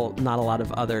that not a lot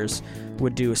of others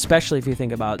would do, especially if you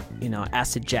think about,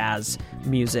 acid jazz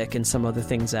music and some other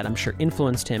things that I'm sure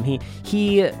influenced him.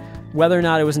 He whether or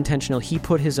not it was intentional, he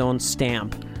put his own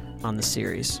stamp on the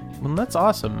series. Well, that's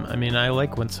awesome. I mean, I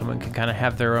like when someone can kind of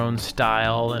have their own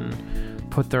style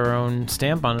and put their own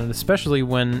stamp on it, especially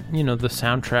when, the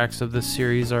soundtracks of the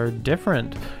series are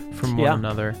different from one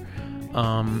another.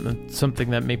 Something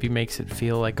that maybe makes it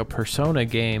feel like a Persona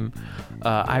game.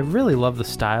 I really love the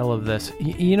style of this.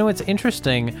 It's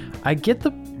interesting. I get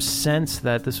the sense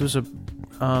that this was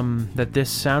that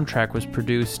this soundtrack was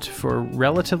produced for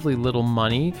relatively little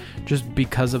money, just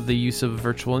because of the use of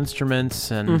virtual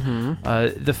instruments and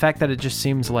the fact that it just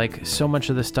seems like so much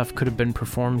of this stuff could have been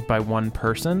performed by one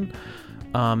person.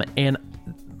 And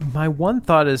my one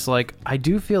thought is, I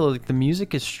do feel like the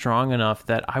music is strong enough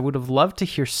that I would have loved to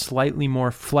hear slightly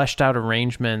more fleshed out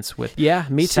arrangements with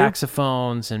me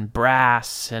saxophones and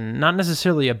brass, and not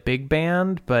necessarily a big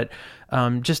band, but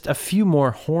just a few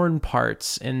more horn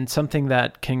parts, and something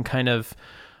that can kind of,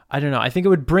 I don't know, I think it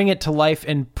would bring it to life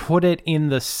and put it in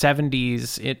the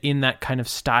 70s in that kind of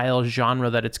style genre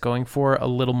that it's going for a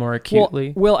little more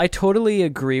acutely. Well, I totally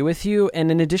agree with you.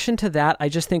 And in addition to that, I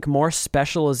just think more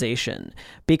specialization.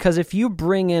 Because if you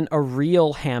bring in a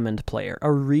real Hammond player,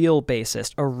 a real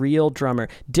bassist, a real drummer,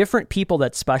 different people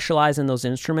that specialize in those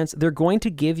instruments, they're going to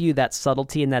give you that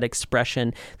subtlety and that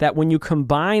expression that when you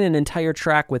combine an entire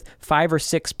track with 5 or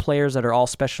 6 players that are all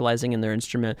specializing in their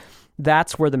instrument,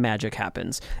 that's where the magic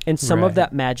happens. And some of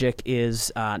that magic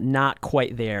is not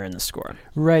quite there in the score.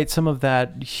 Right. Some of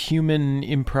that human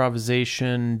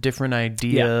improvisation, different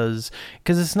ideas.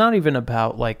 Because it's not even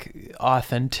about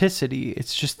authenticity.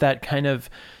 It's just that kind of,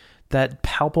 that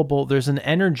palpable, there's an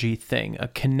energy thing, a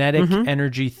kinetic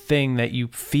energy thing that you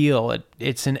feel.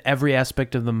 It's in every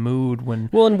aspect of the mood when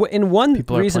and one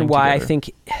reason why together. I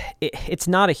think it's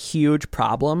not a huge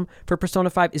problem for Persona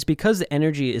 5 is because the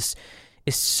energy is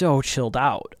so chilled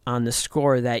out on the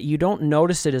score that you don't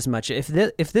notice it as much. If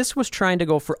this was trying to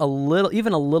go for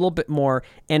even a little bit more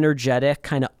energetic,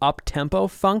 kind of up-tempo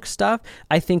funk stuff,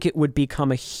 I think it would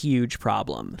become a huge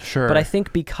problem. Sure. But I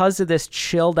think because of this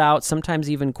chilled out, sometimes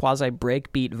even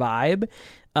quasi-breakbeat vibe,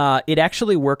 it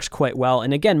actually works quite well.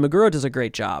 And again, Meguro does a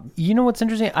great job. You know what's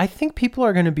interesting? I think people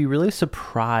are going to be really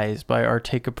surprised by our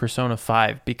take of Persona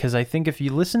 5, because I think if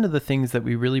you listen to the things that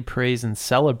we really praise and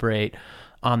celebrate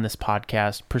on this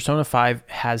podcast, Persona 5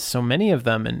 has so many of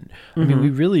them, and I mean,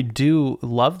 we really do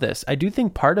love this. I do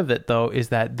think part of it, though, is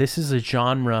that this is a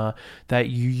genre that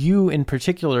you in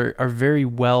particular are very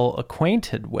well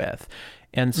acquainted with,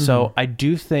 and so I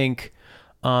do think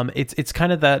it's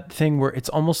kind of that thing where it's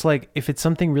almost like if it's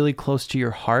something really close to your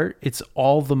heart, it's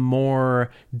all the more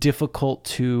difficult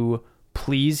to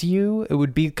please you. It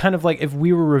would be kind of like if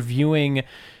we were reviewing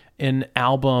an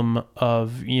album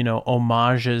of,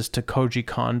 homages to Koji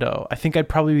Kondo. I think I'd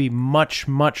probably be much,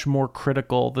 much more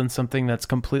critical than something that's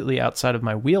completely outside of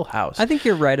my wheelhouse. I think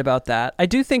you're right about that. I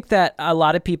do think that a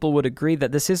lot of people would agree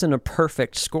that this isn't a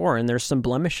perfect score and there's some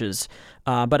blemishes,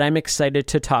 but I'm excited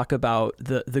to talk about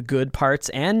the good parts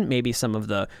and maybe some of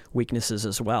the weaknesses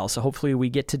as well. So hopefully we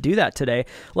get to do that today.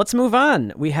 Let's move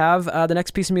on. We have the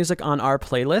next piece of music on our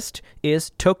playlist is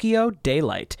Tokyo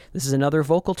Daylight. This is another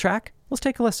vocal track. Let's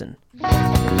take a listen.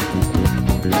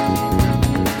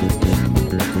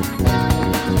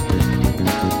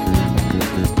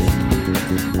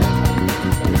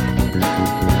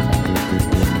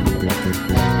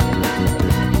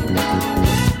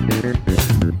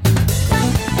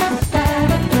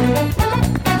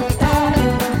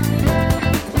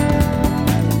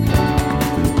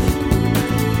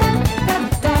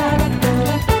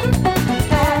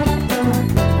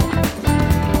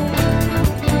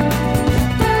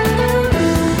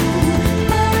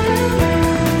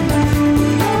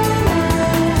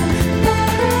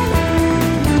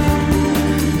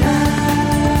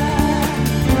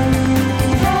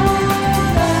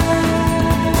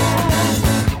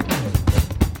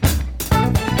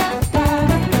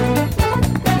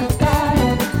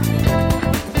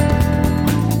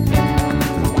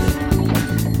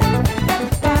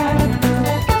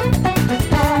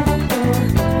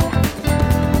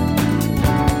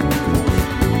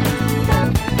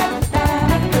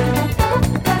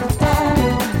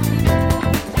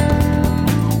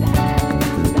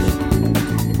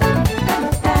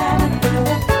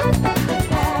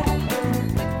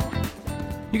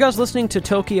 guys listening to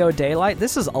Tokyo Daylight?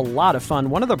 This is a lot of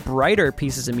fun. One of the brighter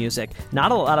pieces of music.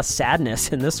 Not a lot of sadness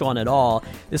in this one at all.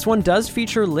 This one does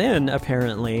feature Lynn,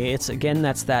 apparently.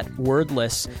 That's that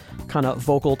wordless kind of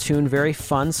vocal tune. Very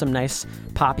fun, some nice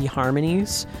poppy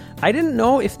harmonies. I didn't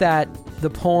know if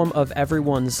the Poem of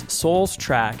Everyone's Souls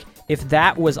track, if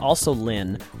that was also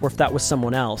Lynn, or if that was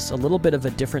someone else. A little bit of a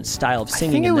different style of singing.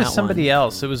 I think it was somebody one.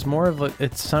 else. It was more of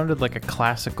it sounded like a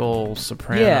classical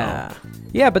soprano.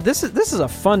 Yeah, but this is a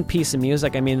fun piece of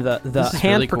music. I mean, the hand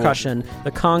really percussion,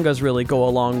 the congas really go a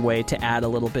long way to add a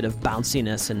little bit of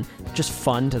bounciness and just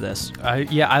fun to this.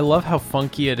 I love how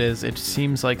funky it is. It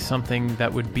seems like something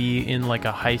that would be in like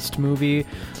a heist movie.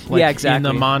 Like exactly. In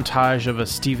the montage of a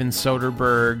Steven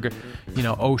Soderbergh,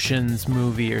 Ocean's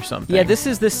movie or something. Yeah, this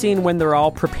is the scene when they're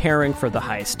all preparing for the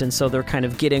heist, and so they're kind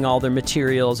of getting all their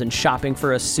materials and shopping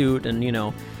for a suit, and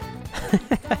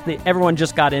everyone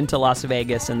just got into Las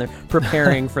Vegas and they're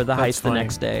preparing for the heist the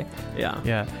next day.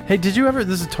 Yeah. Hey, did you ever?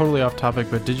 This is totally off topic,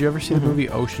 but did you ever see the movie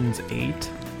Ocean's 8?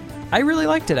 I really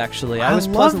liked it, actually. I was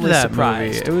loved pleasantly that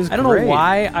surprised. movie. It was I don't great. know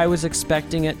why I was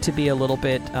expecting it to be a little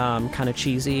bit kind of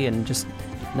cheesy and just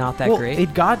not that great.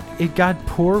 It got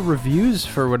poor reviews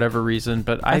for whatever reason,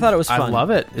 but I thought it was fun. I love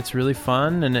it. It's really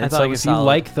fun, and it's like if you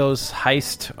like those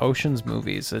heist Ocean's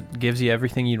movies, it gives you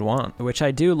everything you'd want. Which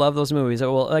I do love those movies.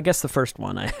 Well, I guess the first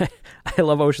one. I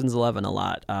love Ocean's 11 a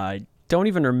lot. I don't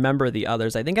even remember the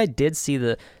others. I think I did see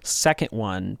the second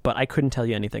one, but I couldn't tell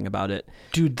you anything about it.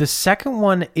 Dude, the second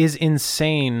one is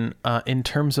insane in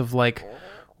terms of like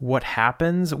what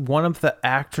happens. One of the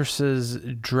actresses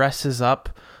dresses up.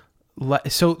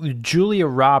 So Julia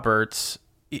Roberts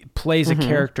plays a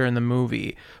character in the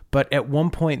movie, but at one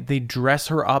point they dress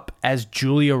her up as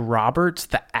Julia Roberts,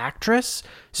 the actress.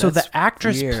 So That's the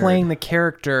actress weird. playing the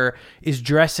character is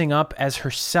dressing up as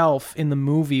herself in the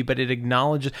movie, but it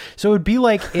acknowledges. So it would be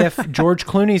like if George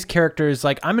Clooney's character is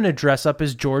like, I'm going to dress up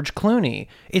as George Clooney.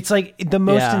 It's like the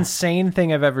most insane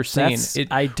thing I've ever seen.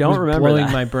 I don't remember blowing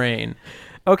that. my brain.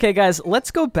 Okay, guys, let's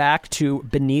go back to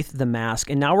Beneath the Mask,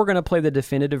 and now we're going to play the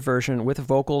definitive version with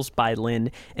vocals by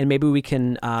Lynn, and maybe we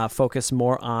can focus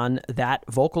more on that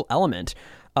vocal element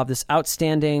of this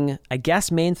outstanding, I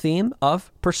guess, main theme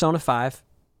of Persona 5,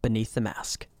 Beneath the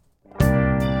Mask.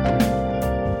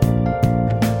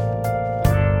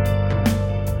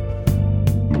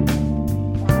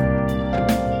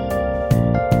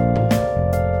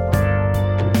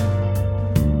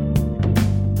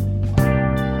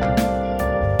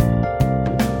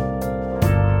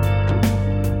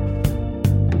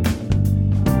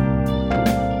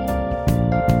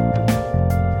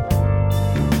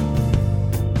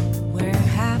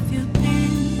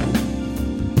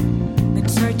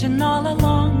 All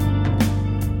along,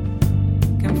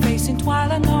 confessing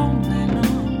while alone and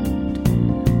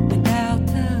on, without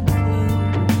a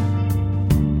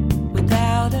clue,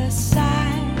 without a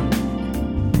sign,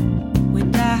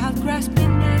 without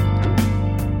grasping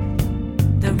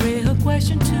it. The real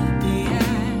question to be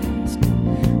asked: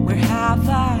 where have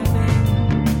I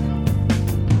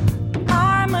been?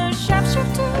 I'm a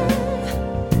sharpshooter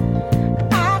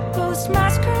at Ghost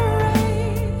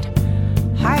Masquerade,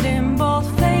 hiding both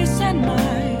face and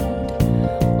mind,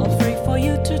 all free for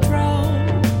you to draw.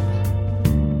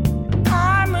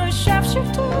 I'm a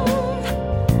sharpshooter.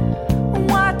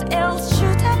 What else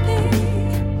should I be?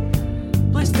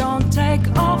 Please don't take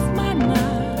off my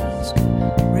mask,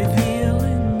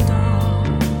 revealing dark.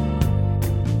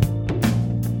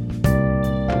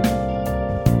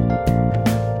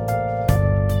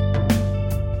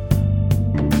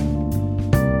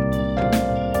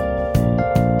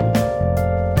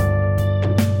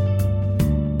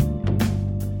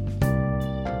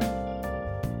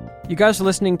 You guys are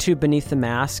listening to Beneath the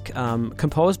Mask,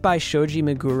 composed by Shoji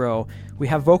Meguro. We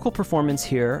have vocal performance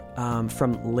here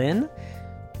from Lynn.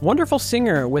 Wonderful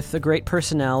singer with a great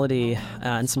personality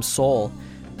and some soul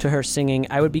to her singing.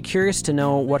 I would be curious to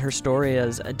know what her story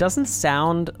is. It doesn't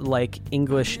sound like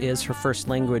English is her first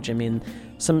language. I mean,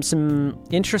 some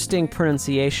interesting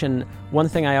pronunciation. One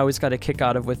thing I always got a kick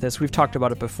out of with this, we've talked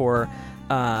about it before,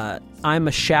 I'm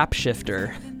a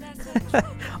shapeshifter.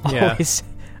 Always.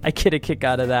 I get a kick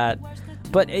out of that.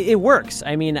 But it works.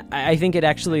 I mean, I think it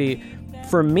actually,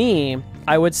 for me,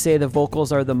 I would say the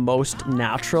vocals are the most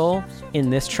natural in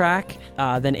this track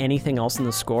than anything else in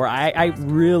the score. I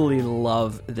really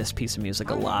love this piece of music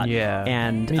a lot. Yeah,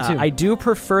 and me too. I do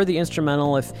prefer the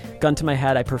instrumental. If gun to my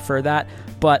head, I prefer that.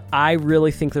 But I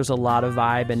really think there's a lot of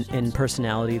vibe and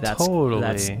personality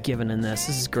that's given in this.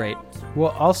 This is great.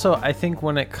 Well, also, I think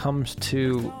when it comes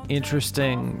to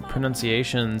interesting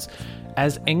pronunciations,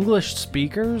 as English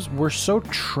speakers, we're so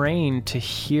trained to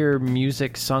hear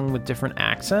music sung with different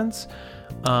accents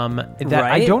that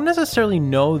I don't necessarily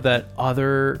know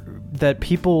that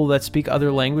people that speak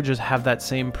other languages have that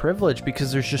same privilege,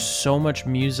 because there's just so much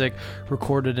music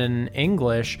recorded in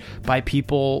English by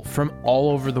people from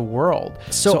all over the world.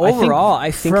 So overall,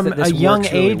 I think from that this a young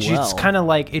works really age, well. it's kind of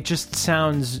like it just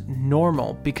sounds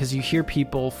normal, because you hear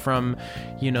people from,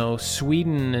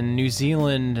 Sweden and New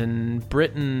Zealand and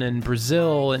Britain and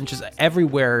Brazil and just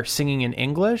everywhere singing in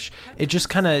English. It just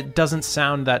kind of doesn't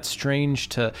sound that strange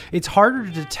it's harder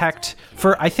to detect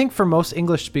I think for most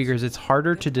English speakers, it's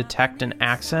harder to detect an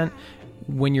accent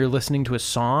when you're listening to a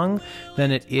song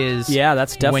than it is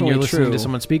that's definitely when you're listening true. to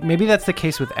someone speak. Maybe that's the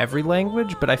case with every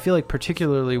language, but I feel like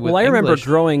particularly with I remember English,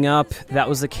 growing up, that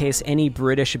was the case. Any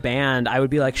British band, I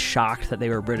would be like shocked that they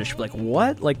were British. Like,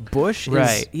 what? Like Bush?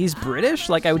 He's British?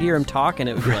 Like, I would hear him talk and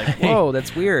it would be like, whoa,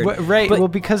 that's weird. Right. But, well,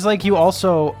 because like you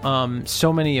also,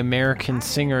 so many American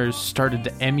singers started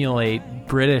to emulate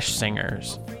British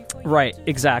singers. Right,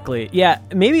 exactly. Yeah,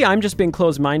 maybe I'm just being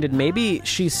closed-minded. Maybe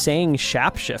she's saying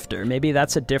shapeshifter. Maybe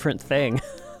that's a different thing.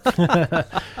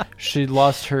 She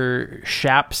lost her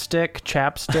chapstick.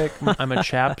 I'm a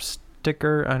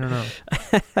chapsticker. I don't know.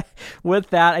 With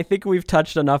that, I think we've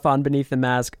touched enough on Beneath the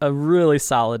Mask, a really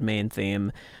solid main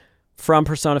theme from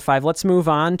Persona 5. Let's move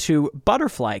on to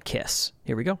Butterfly Kiss.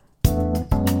 Here we go.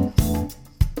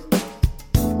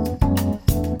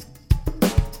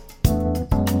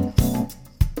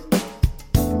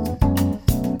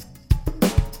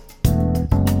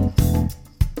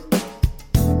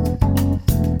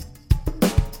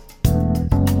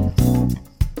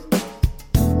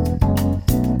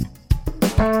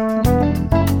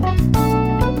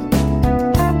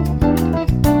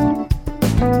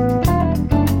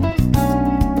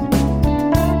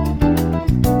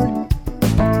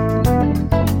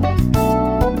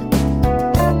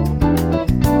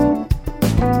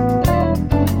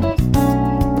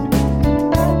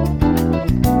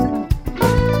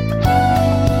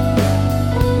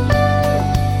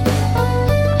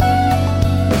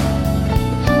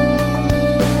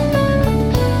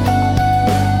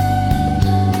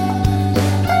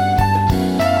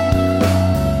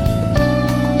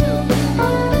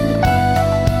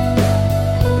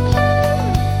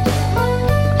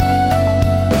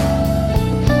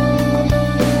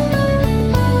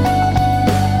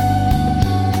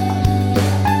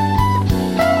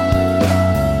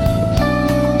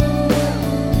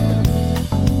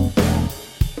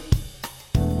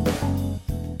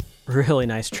 Really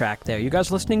nice track there. You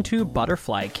guys listening to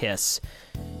Butterfly Kiss.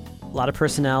 A lot of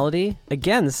personality.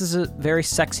 Again, this is a very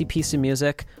sexy piece of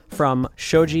music from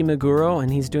Shoji Meguro,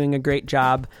 and he's doing a great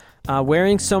job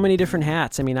wearing so many different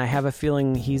hats. I mean, I have a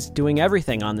feeling he's doing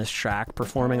everything on this track,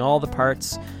 performing all the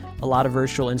parts, a lot of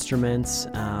virtual instruments.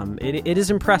 It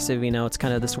is impressive, it's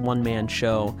kind of this one-man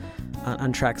show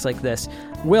on tracks like this.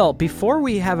 Will, before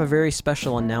we have a very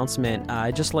special announcement,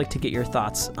 I'd just like to get your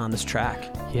thoughts on this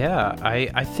track. Yeah,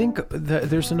 I think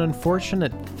there's an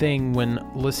unfortunate thing when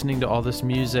listening to all this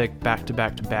music back to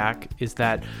back to back is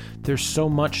that there's so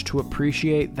much to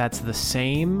appreciate that's the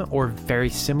same or very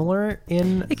similar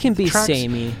in It can be tracks.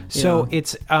 samey. So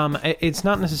it's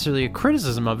not necessarily a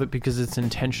criticism of it because it's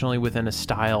intentionally within a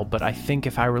style, but I think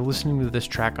if I were listening to this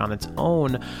track on its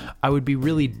own, I would be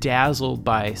really dazzled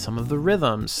by some of the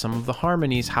rhythms, some of the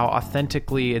harmonies, how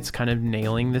authentically it's kind of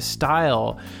nailing the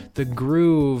style, the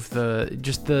groove,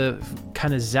 the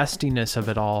kind of zestiness of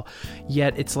it all.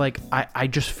 Yet it's like I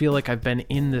just feel like I've been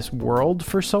in this world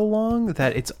for so long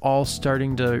that it's all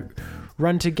starting to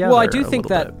run together. Well, I do think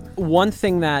that one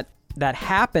thing that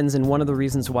happens, and one of the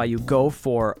reasons why you go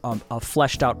for a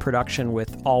fleshed out production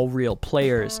with all real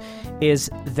players,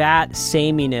 is that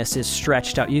sameness is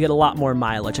stretched out. You get a lot more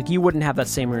mileage. Like, you wouldn't have that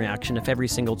same reaction if every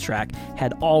single track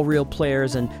had all real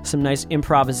players and some nice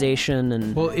improvisation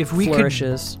and if we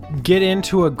flourishes. Could get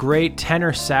into a great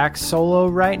tenor sax solo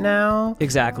right now,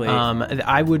 exactly.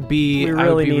 I would be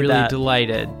really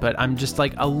delighted. But I'm just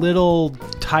like a little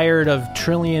tired of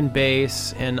trillion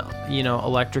bass and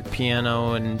electric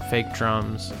piano and fake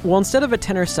drums. Well, instead of a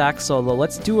tenor sax solo,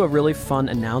 let's do a really fun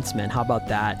announcement. How about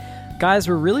that? Guys,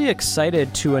 we're really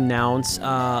excited to announce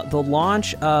the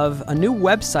launch of a new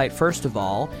website, first of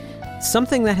all.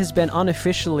 something that has been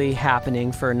unofficially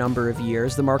happening for a number of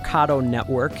years, the Marcato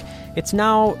Network. It's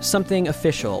now something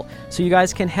official. So you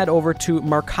guys can head over to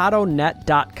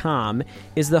marcatonet.com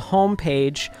is the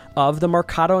homepage of the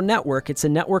Marcato Network. It's a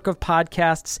network of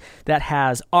podcasts that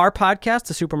has our podcast,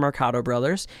 the Super Marcato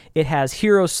Brothers. It has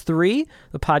Heroes 3,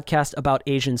 the podcast about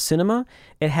Asian cinema.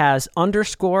 It has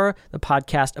Underscore, the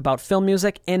podcast about film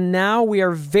music. And now we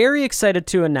are very excited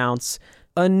to announce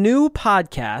a new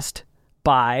podcast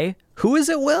by, who is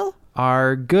it, Will?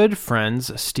 Our good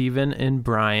friends, Stephen and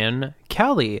Brian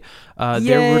Kelly.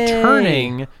 They're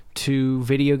returning to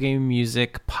video game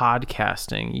music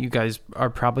podcasting. You guys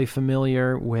are probably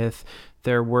familiar with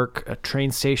their work,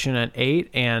 Train Station at 8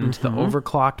 and the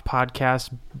Overclocked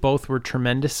podcast. Both were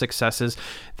tremendous successes.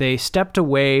 They stepped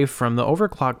away from the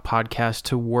Overclocked podcast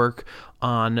to work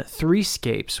on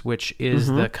Threescapes, which is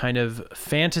the kind of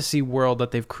fantasy world that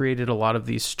they've created a lot of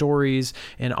these stories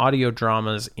and audio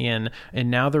dramas in. And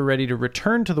now they're ready to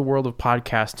return to the world of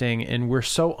podcasting. And we're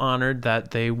so honored that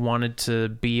they wanted to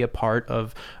be a part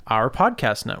of our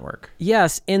podcast network.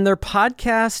 Yes, and their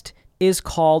podcast is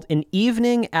called An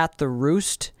Evening at the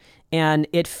Roost, and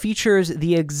it features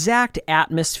the exact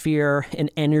atmosphere and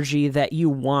energy that you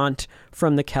want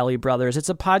from the Kelly brothers. It's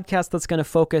a podcast that's going to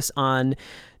focus on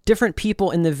different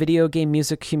people in the video game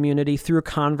music community through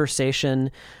conversation.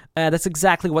 That's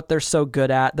exactly what they're so good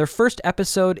at. Their first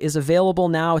episode is available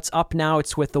now. It's up now.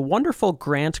 It's with the wonderful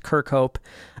Grant Kirkhope.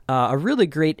 A really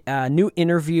great new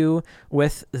interview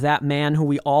with that man who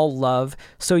we all love.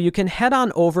 So you can head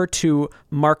on over to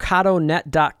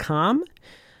marcatonet.com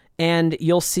and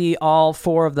you'll see all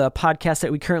 4 of the podcasts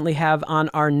that we currently have on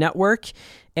our network.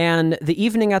 And The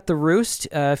Evening at the Roost,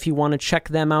 if you want to check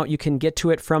them out, you can get to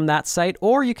it from that site,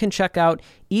 or you can check out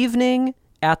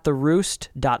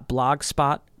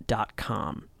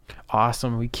eveningatheroost.blogspot.com.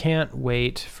 Awesome. We can't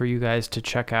wait for you guys to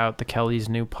check out the Kelly's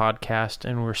new podcast,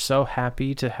 and we're so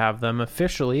happy to have them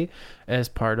officially as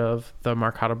part of the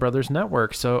Marcato Brothers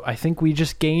Network. So I think we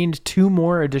just gained 2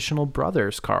 more additional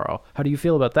brothers, Carl. How do you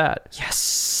feel about that?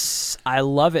 Yes, I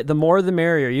love it. The more the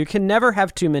merrier. You can never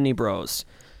have too many bros.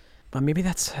 But maybe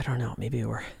that's, I don't know, maybe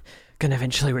we're going to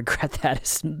eventually regret that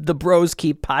as the bros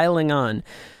keep piling on.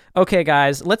 Okay,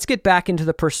 guys, let's get back into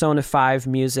the Persona 5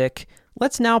 music.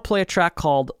 Let's now play a track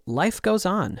called Life Goes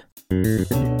On.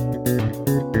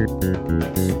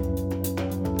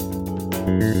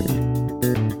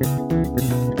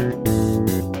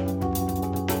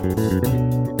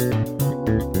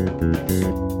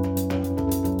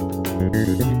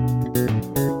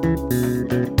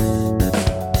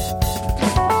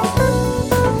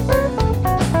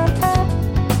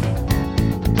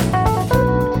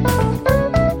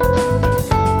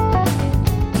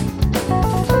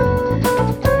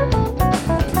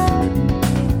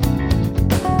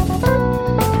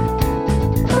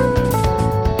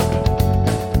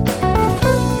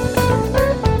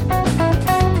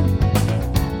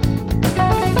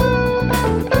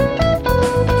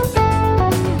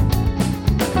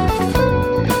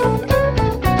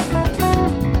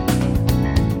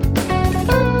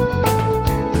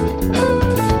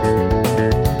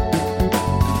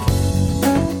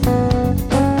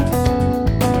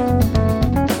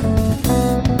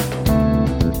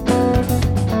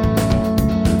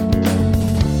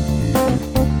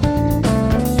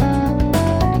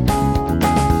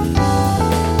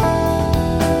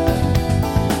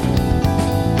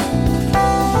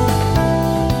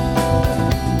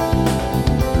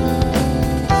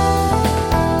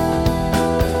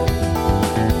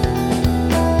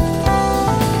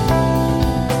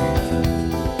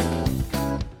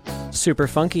 Super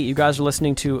funky. You guys are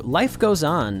listening to Life Goes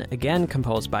On, again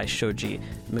composed by Shoji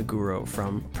Meguro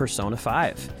from Persona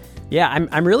 5. Yeah,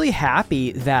 I'm really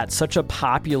happy that such a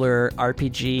popular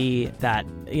RPG that,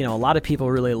 you know, a lot of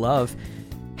people really love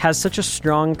has such a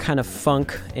strong kind of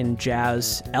funk and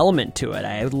jazz element to it.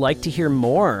 I would like to hear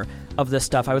more of this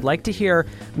stuff. I would like to hear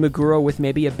Meguro with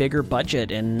maybe a bigger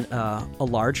budget and a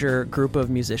larger group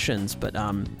of musicians. But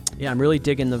yeah, I'm really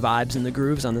digging the vibes and the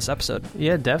grooves on this episode.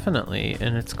 Yeah, definitely.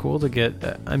 And it's cool to get,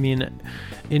 I mean,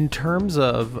 in terms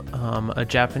of a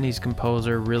Japanese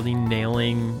composer really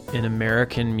nailing an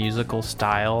American musical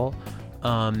style,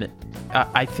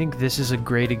 I think this is a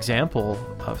great example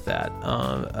of that.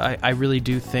 I really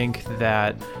do think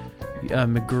that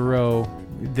Meguro,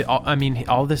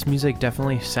 all this music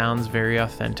definitely sounds very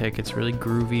authentic. It's really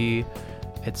groovy.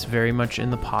 It's very much in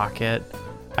the pocket.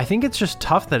 I think it's just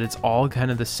tough that it's all kind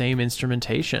of the same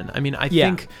instrumentation. I mean, I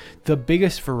think the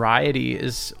biggest variety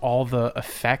is all the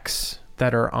effects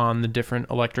that are on the different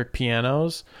electric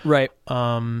pianos, Right.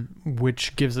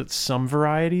 which gives it some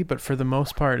variety. But for the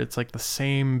most part, it's like the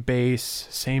same bass,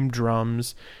 same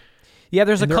drums. Yeah,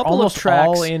 there's And a they're couple of almost tracks.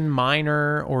 all in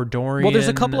minor or Dorian. Well, there's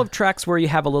a couple of tracks where you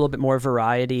have a little bit more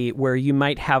variety, where you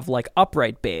might have like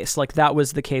upright bass, like that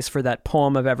was the case for that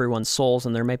Poem of Everyone's Souls,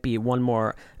 and there might be one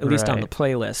more, at least on the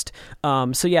playlist.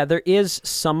 So yeah, there is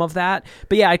some of that,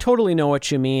 but yeah, I totally know what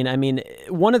you mean. I mean,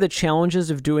 one of the challenges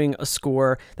of doing a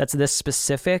score that's this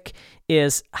specific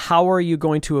is how are you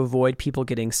going to avoid people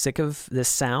getting sick of this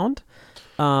sound?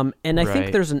 And I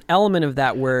think there's an element of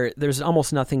that where there's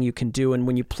almost nothing you can do. And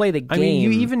when you play the game... I mean, you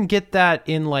even get that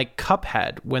in like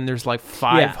Cuphead when there's like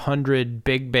 500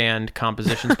 big band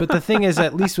compositions. But the thing is,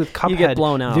 at least with Cuphead, you get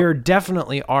blown out. There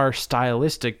definitely are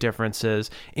stylistic differences.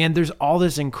 And there's all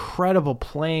this incredible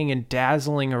playing and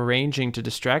dazzling arranging to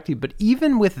distract you. But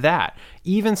even with that,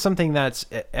 even something that's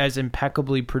as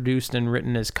impeccably produced and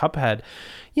written as Cuphead,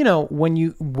 you know, when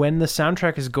the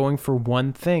soundtrack is going for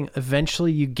one thing,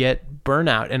 eventually you get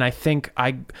burnout. And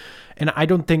I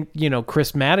don't think, you know,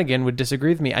 Chris Madigan would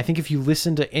disagree with me. I think if you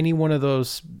listen to any one of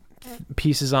those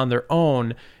pieces on their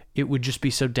own, it would just be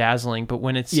so dazzling. But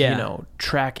when it's, you know,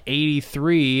 track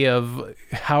 83 of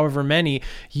however many,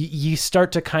 you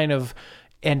start to kind of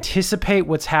anticipate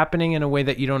what's happening in a way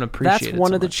that you don't appreciate. That's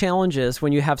one of the challenges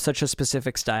when you have such a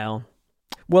specific style.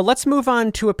 Well, let's move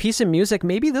on to a piece of music.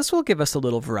 Maybe this will give us a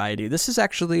little variety. This is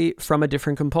actually from a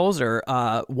different composer.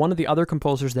 One of the other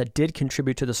composers that did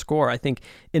contribute to the score, I think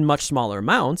in much smaller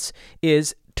amounts,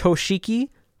 is Toshiki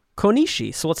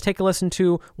Konishi. So let's take a listen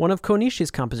to one of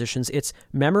Konishi's compositions. It's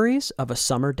Memories of a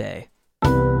Summer Day.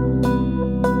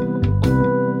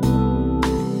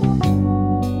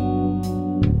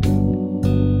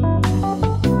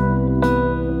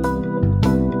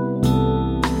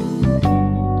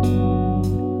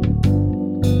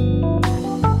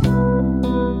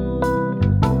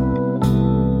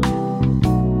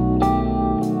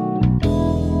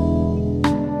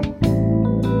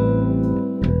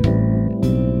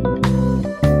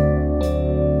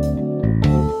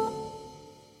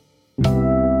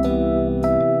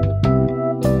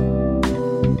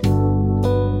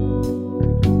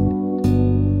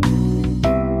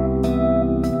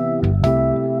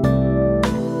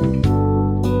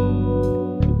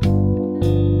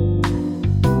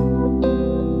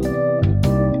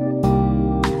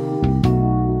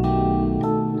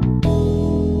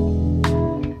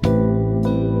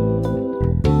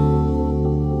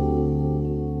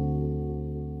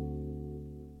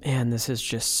 This is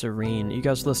just serene. You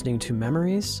guys listening to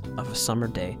Memories of a Summer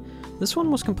Day. This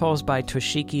one was composed by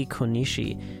Toshiki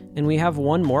Konishi, and we have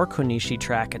one more Konishi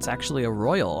track. It's actually a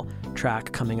royal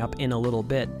track coming up in a little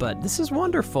bit, but this is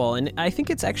wonderful, and I think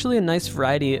it's actually a nice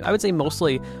variety. I would say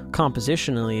mostly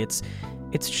compositionally,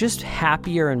 it's just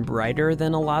happier and brighter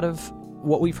than a lot of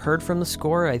what we've heard from the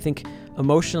score. I think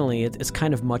emotionally, it's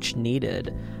kind of much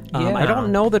needed. I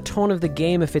don't know the tone of the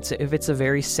game if it's a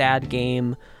very sad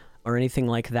game or anything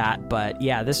like that, but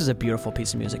yeah, this is a beautiful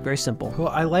piece of music. Very simple. Well,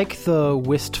 I like the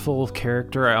wistful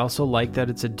character. I also like that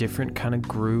it's a different kind of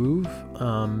groove.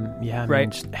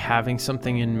 Just having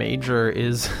something in major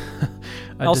is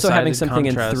also having something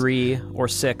contrast. In 3 or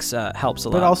 6 helps a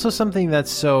lot. But also something that's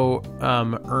so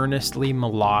earnestly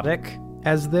melodic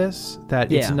as this,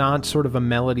 that it's not sort of a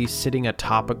melody sitting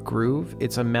atop a groove.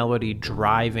 It's a melody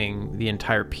driving the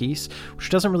entire piece,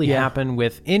 which doesn't really happen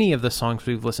with any of the songs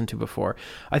we've listened to before.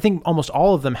 I think almost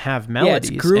all of them have melodies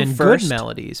and good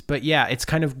melodies, but it's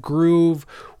kind of groove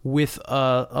with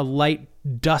a light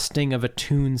dusting of a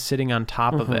tune sitting on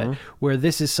top of it, where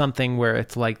this is something where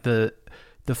it's like the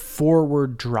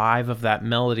forward drive of that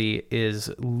melody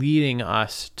is leading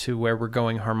us to where we're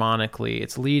going harmonically.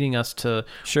 It's leading us to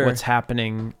what's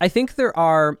happening. I think there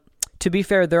are, to be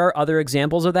fair, there are other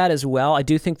examples of that as well. I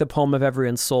do think the Poem of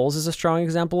Everyone's Souls is a strong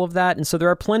example of that. And so there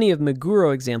are plenty of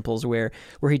Meguro examples where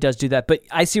he does do that. But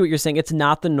I see what you're saying. It's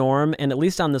not the norm. And at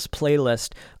least on this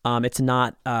playlist, it's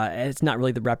not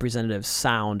really the representative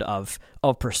sound of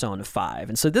Persona 5.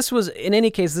 And so this was, in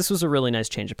any case, this was a really nice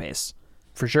change of pace.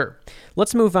 For sure.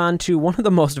 Let's move on to one of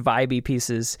the most vibey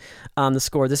pieces on the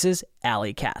score. This is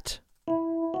Alley Cat.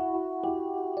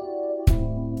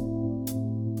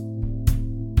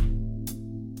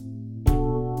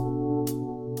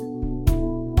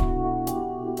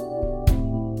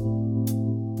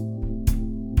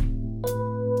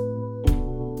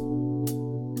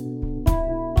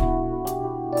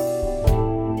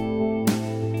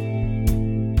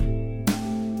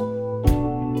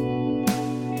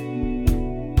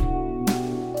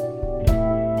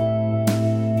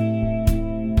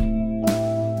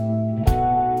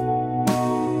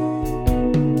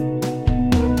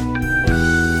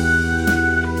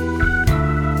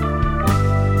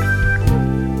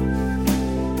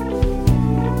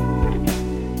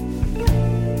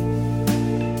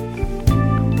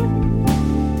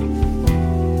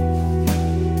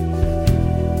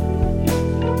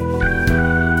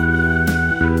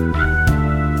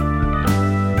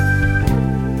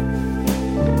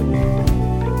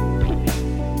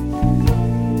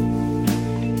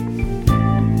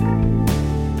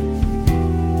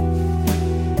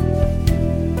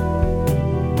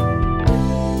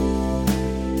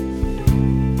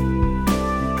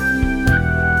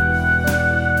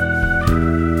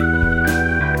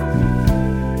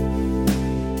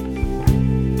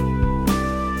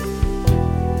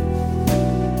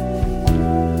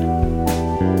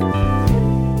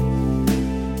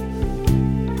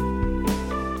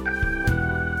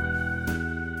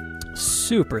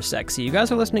 super sexy. You guys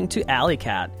are listening to Alley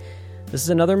Cat. This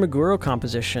is another Meguro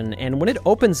composition, and when it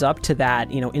opens up to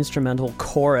that, instrumental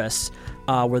chorus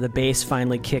where the bass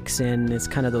finally kicks in, it's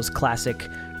kind of those classic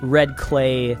Red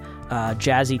Clay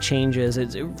jazzy changes.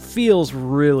 It feels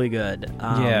really good.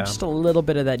 Just a little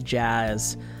bit of that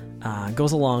jazz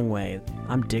goes a long way.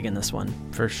 I'm digging this one.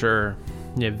 For sure.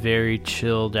 Yeah, very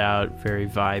chilled out, very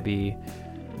vibey.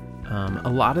 A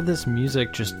lot of this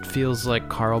music just feels like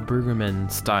Carl Brueggemann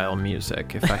style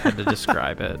music, if I had to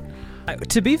describe it.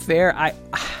 To be fair,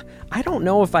 I don't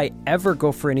know if I ever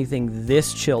go for anything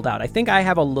this chilled out. I think I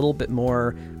have a little bit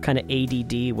more kind of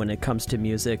ADD when it comes to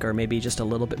music, or maybe just a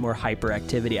little bit more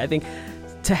hyperactivity. I think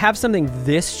to have something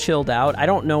this chilled out, I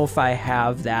don't know if I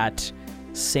have that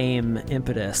same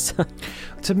impetus.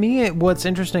 To me, what's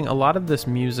interesting, a lot of this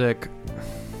music,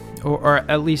 or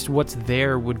at least what's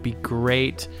there, would be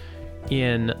great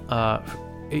in...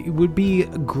 it would be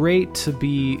great to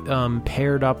be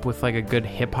paired up with like a good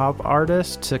hip hop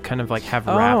artist to kind of like have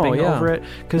rapping over it,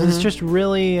 because it's just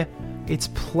really, it's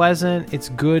pleasant, it's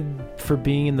good for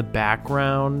being in the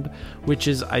background, which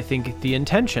is, I think, the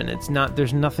intention. It's not,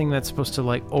 there's nothing that's supposed to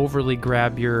like overly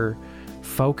grab your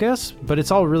focus, but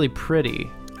it's all really pretty.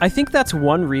 I think that's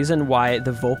one reason why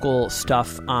the vocal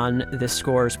stuff on this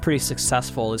score is pretty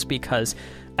successful, is because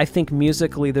I think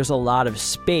musically there's a lot of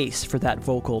space for that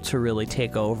vocal to really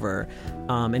take over.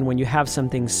 And when you have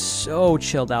something so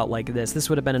chilled out like this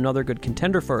would have been another good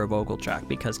contender for a vocal track,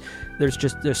 because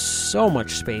there's so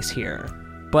much space here.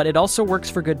 But it also works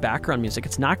for good background music.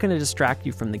 It's not going to distract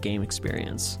you from the game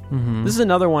experience. Mm-hmm. This is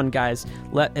another one, guys.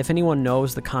 If anyone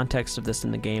knows the context of this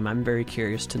in the game, I'm very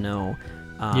curious to know.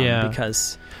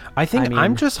 Because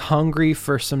I'm just hungry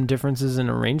for some differences in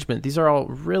arrangement. These are all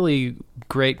really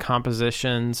great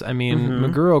compositions. I mean,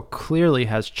 Meguro clearly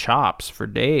has chops for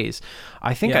days.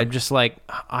 I think I just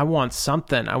I want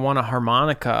something. I want a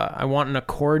harmonica. I want an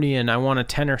accordion. I want a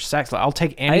tenor sax. I'll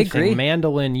take anything.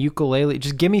 Mandolin, ukulele.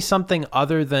 Just give me something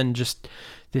other than just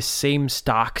this same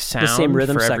stock sound, the same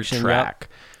rhythm for every section, track. Yep.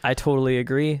 I totally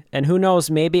agree. And who knows,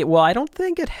 maybe... Well, I don't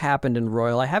think it happened in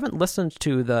Royal. I haven't listened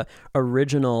to the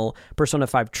original Persona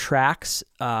 5 tracks,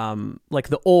 like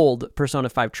the old Persona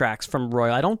 5 tracks from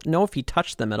Royal. I don't know if he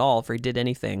touched them at all, if he did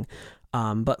anything.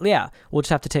 But yeah, we'll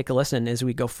just have to take a listen as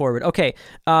we go forward. Okay,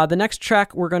 the next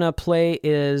track we're going to play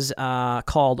is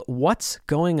called What's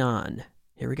Going On?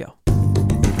 Here we go.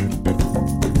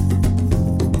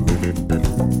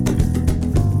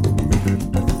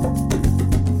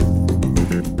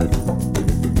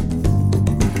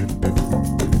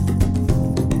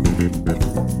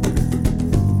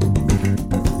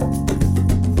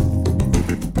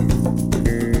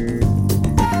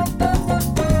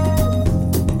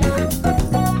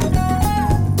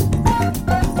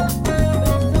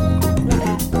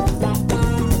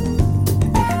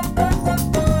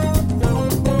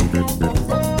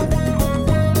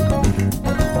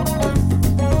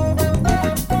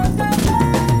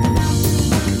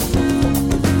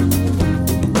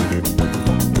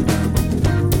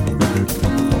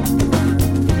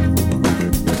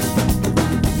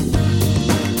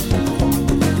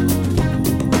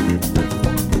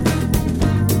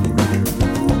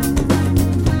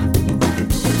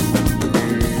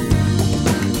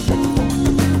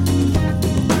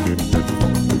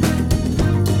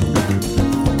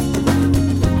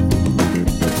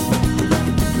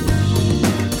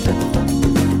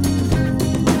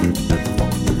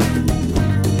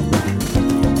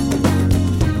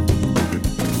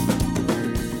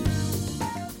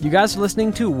 You guys are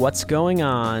listening to What's Going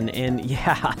On, and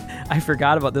yeah, I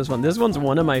forgot about this one. This one's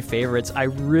one of my favorites. I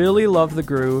really love the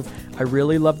groove. I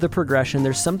really love the progression.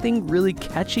 There's something really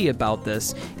catchy about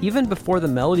this, even before the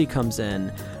melody comes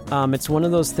in. It's one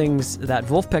of those things that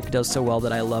Vulfpeck does so well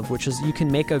that I love, which is you can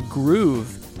make a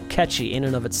groove catchy in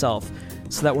and of itself,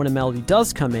 so that when a melody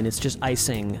does come in, it's just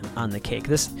icing on the cake.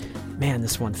 This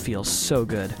one feels so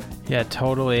good. Yeah,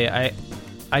 totally.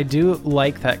 I do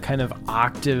like that kind of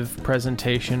octave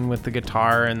presentation with the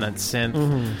guitar and that synth.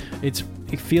 Mm-hmm.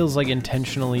 It feels like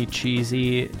intentionally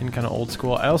cheesy and kind of old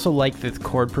school. I also like the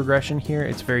chord progression here.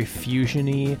 It's very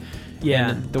fusion-y. Yeah.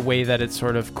 And the way that it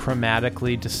sort of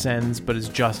chromatically descends but is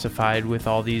justified with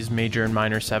all these major and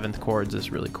minor seventh chords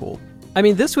is really cool. I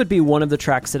mean, this would be one of the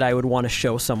tracks that I would want to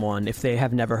show someone if they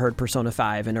have never heard Persona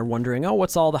 5 and are wondering,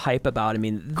 what's all the hype about? I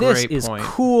mean, this is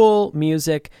cool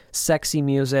music, sexy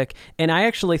music, and I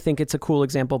actually think it's a cool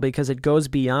example because it goes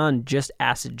beyond just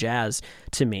acid jazz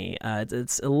to me.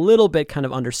 It's a little bit kind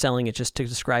of underselling it just to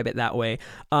describe it that way.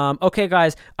 Okay,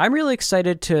 guys, I'm really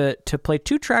excited to play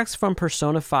two tracks from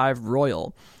Persona 5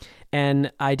 Royal.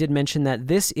 And I did mention that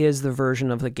this is the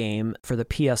version of the game for the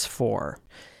PS4.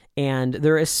 And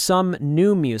there is some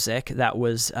new music that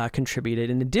was contributed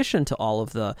in addition to all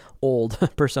of the old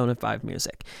Persona 5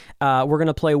 music. We're going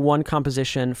to play one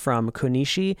composition from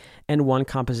Konishi and one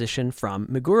composition from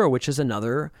Meguro, which is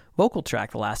another vocal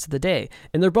track, The Last of the Day.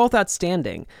 And they're both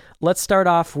outstanding. Let's start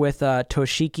off with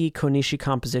Toshiki Konishi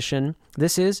composition.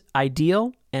 This is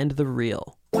Ideal and the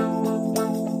Real.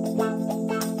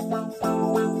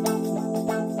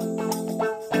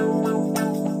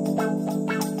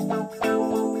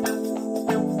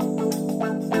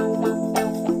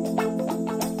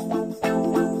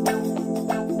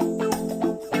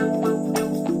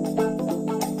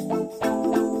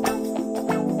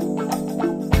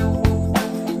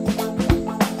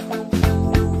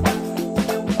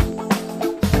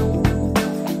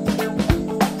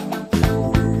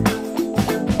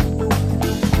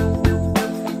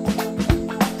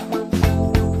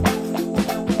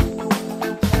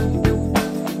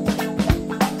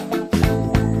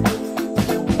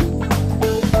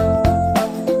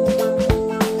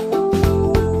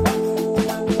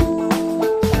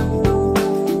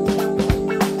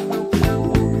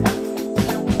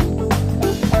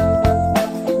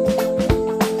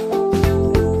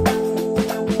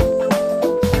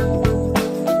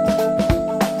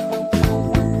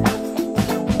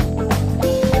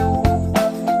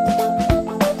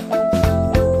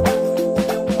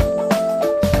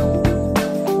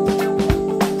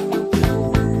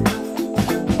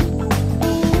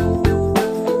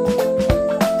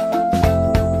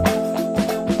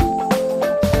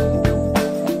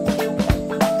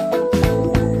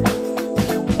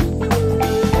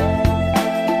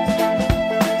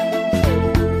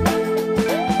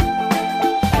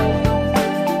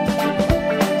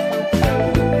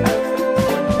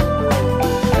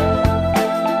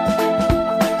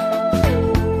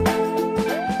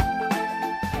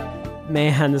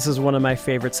 Man, this is one of my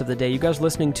favorites of the day. You guys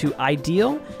listening to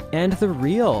Ideal and the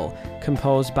Real,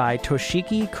 composed by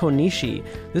Toshiki Konishi.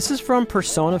 This is from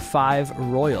Persona 5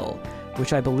 Royal,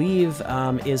 which I believe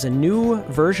is a new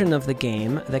version of the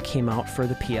game that came out for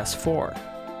the PS4.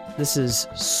 This is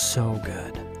so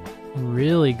good.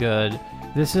 Really good.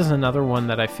 This is another one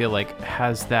that I feel like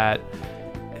has that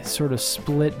sort of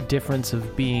split difference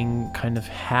of being kind of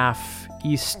half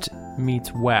East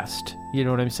meets West. You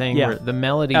know what I'm saying? Yeah. Where the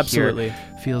melody Absolutely.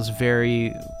 here feels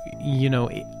very,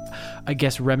 I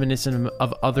guess reminiscent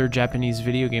of other Japanese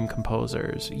video game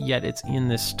composers, yet it's in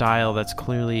this style that's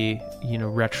clearly,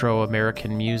 retro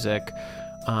American music.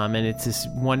 And it's this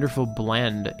wonderful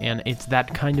blend, and it's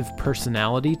that kind of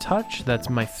personality touch that's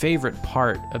my favorite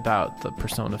part about the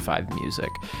Persona 5 music.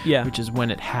 Yeah. Which is when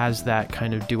it has that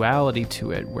kind of duality to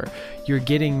it, where you're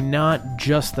getting not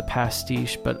just the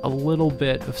pastiche, but a little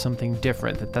bit of something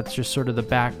different, that's just sort of the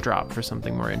backdrop for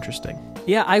something more interesting.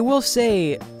 Yeah, I will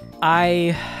say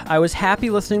I was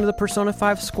happy listening to the Persona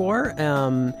 5 score,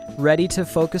 ready to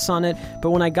focus on it,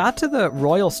 but when I got to the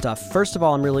Royal stuff, first of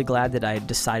all, I'm really glad that I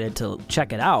decided to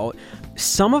check it out.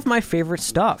 Some of my favorite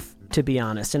stuff, to be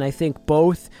honest, and I think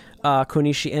both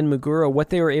Konishi and Meguro,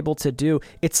 what they were able to do,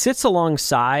 it sits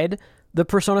alongside the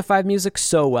Persona 5 music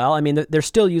so well. I mean, they're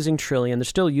still using Trillion. They're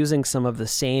still using some of the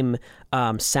same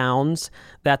sounds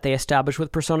that they established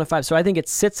with Persona 5. So I think it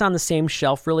sits on the same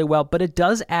shelf really well, but it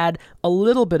does add a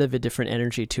little bit of a different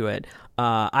energy to it.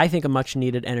 I think a much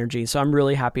needed energy. So I'm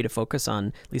really happy to focus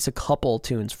on at least a couple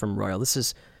tunes from Royal. This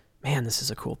is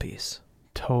a cool piece.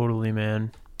 Totally,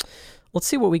 man. Let's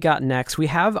see what we got next. We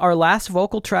have our last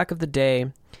vocal track of the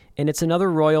day, and it's another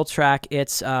Royal track.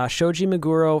 It's Shoji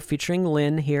Meguro featuring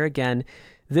Lin here again.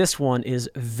 This one is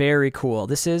very cool.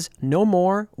 This is No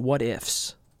More What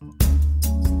Ifs.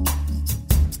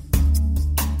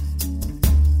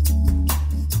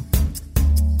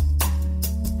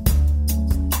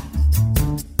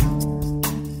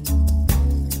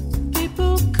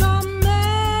 People come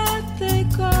and they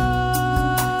go.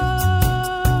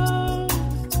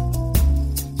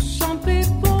 Some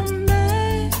people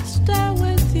may stay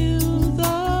with you though.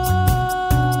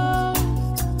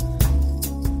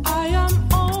 I am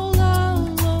all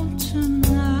alone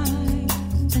tonight,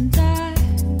 and I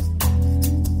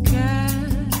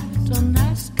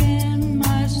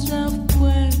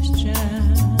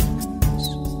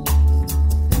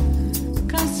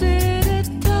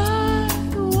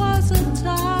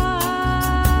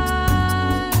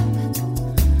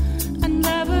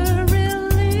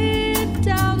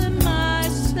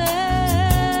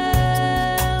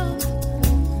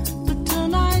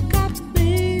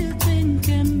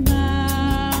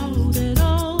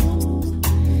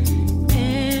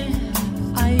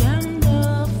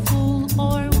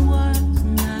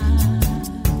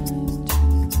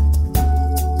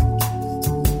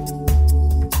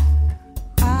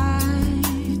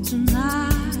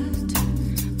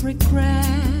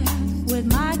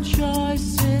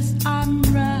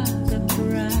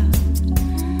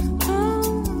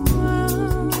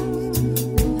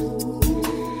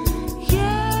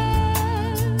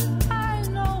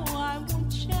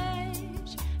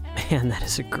Man, that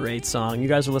is a great song. You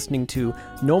guys are listening to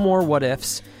No More What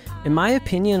Ifs. In my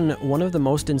opinion, one of the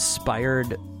most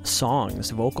inspired songs,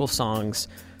 vocal songs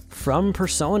from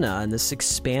Persona, and this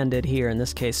expanded here, in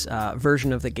this case,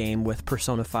 version of the game with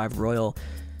Persona 5 Royal.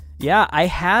 Yeah, I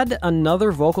had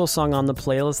another vocal song on the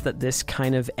playlist that this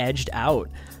kind of edged out.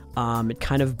 It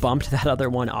kind of bumped that other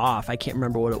one off. I can't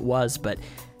remember what it was, but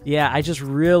yeah, I just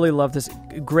really love this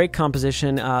great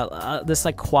composition, this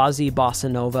like quasi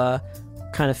bossa nova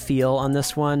kind of feel on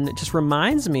this one. It just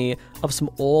reminds me of some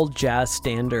old jazz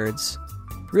standards.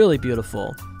 Really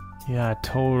beautiful. Yeah,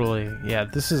 totally. Yeah,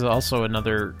 this is also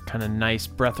another kind of nice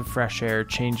breath of fresh air,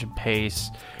 change of pace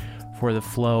for the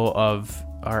flow of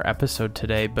our episode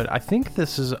today. But I think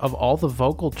this is, of all the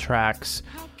vocal tracks,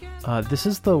 this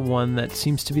is the one that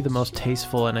seems to be the most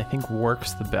tasteful and I think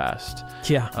works the best.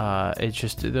 Yeah. It's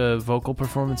just, the vocal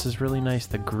performance is really nice.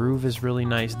 The groove is really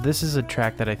nice. This is a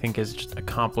track that I think is just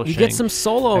accomplishing. You get some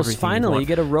solos, finally. You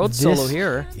get a Rhodes solo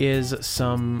here. This is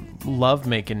some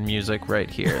love-making music right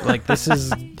here. Like, this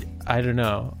is, I don't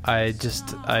know. I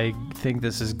think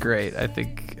this is great. I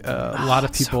think a lot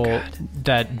of people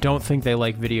that don't think they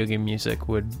like video game music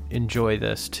would enjoy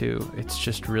this too. It's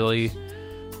just really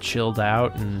chilled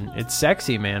out and it's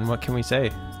sexy, man. What can we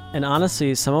say? And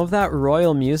honestly, some of that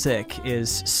Royal music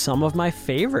is some of my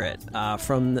favorite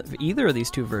from either of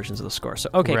these two versions of the score. So,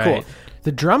 okay, right. Cool.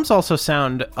 The drums also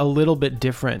sound a little bit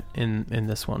different in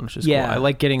this one, which is cool. I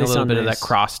like getting a little bit of that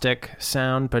cross stick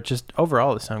sound, but just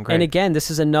overall, they sound great. And again,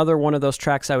 this is another one of those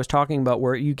tracks I was talking about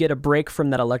where you get a break from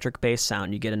that electric bass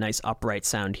sound. You get a nice upright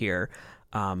sound here.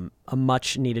 A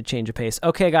much needed change of pace.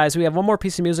 Okay, guys, we have one more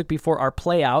piece of music before our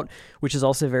play out, which is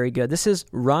also very good. This is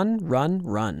Run, Run,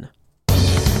 Run.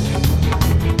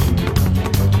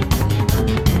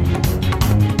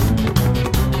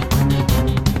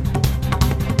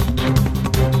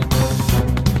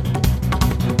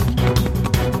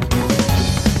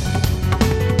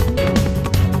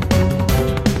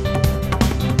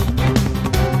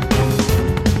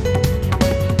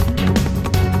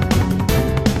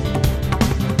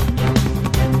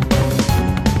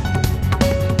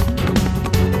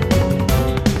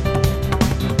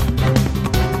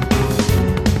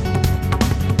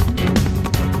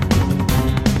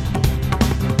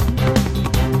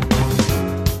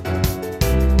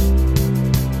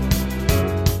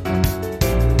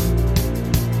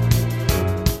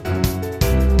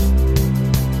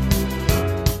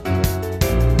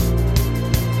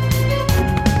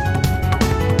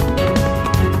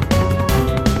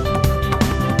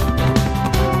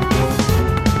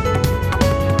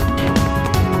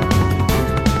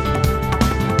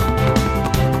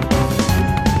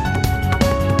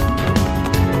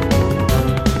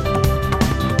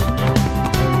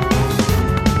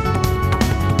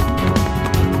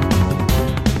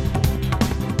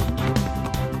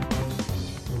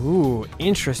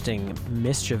 Interesting,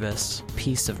 mischievous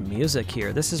piece of music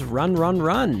here. This is Run, Run,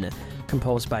 Run,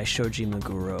 composed by Shoji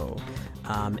Meguro.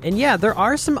 And yeah, there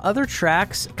are some other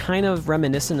tracks kind of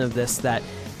reminiscent of this that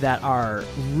are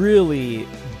really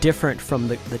different from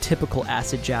the typical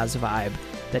acid jazz vibe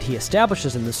that he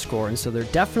establishes in the score. And so there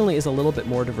definitely is a little bit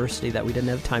more diversity that we didn't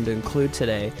have time to include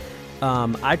today.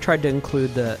 I tried to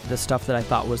include the stuff that I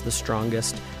thought was the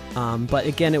strongest. But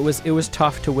again, it was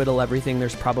tough to whittle everything.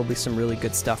 There's probably some really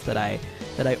good stuff that I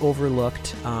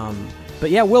overlooked. But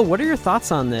yeah, Will, what are your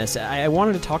thoughts on this? I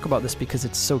wanted to talk about this because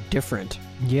it's so different.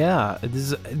 Yeah,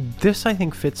 this I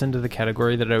think fits into the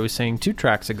category that I was saying 2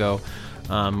 tracks ago,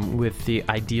 with the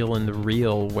ideal and the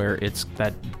real, where it's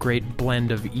that great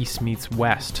blend of East meets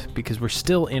West, because we're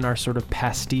still in our sort of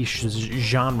pastiche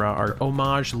genre, our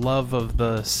homage love of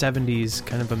the 70s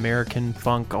kind of American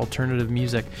funk alternative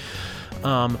music.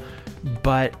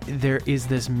 But there is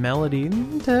this melody,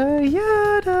 like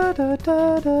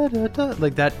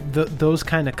that. Those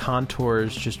kind of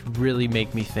contours just really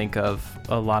make me think of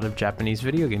a lot of Japanese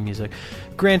video game music.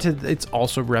 Granted, it's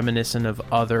also reminiscent of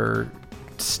other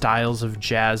styles of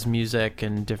jazz music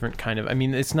and different kind of. I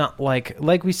mean, it's not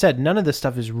like we said, none of this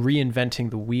stuff is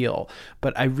reinventing the wheel.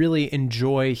 But I really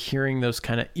enjoy hearing those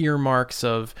kind of earmarks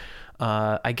of,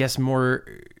 I guess, more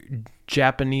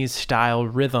Japanese style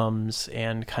rhythms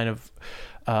and kind of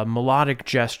melodic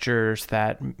gestures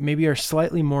that maybe are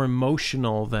slightly more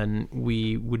emotional than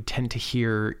we would tend to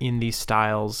hear in these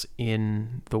styles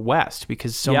in the West,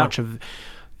 because so much of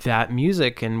that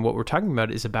music and what we're talking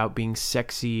about is about being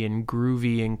sexy and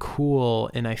groovy and cool.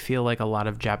 And I feel like a lot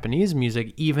of Japanese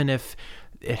music, even if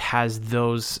it has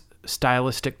those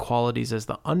stylistic qualities as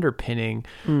the underpinning,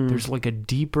 there's like a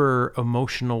deeper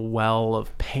emotional well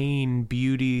of pain,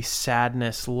 beauty,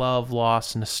 sadness, love,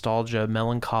 loss, nostalgia,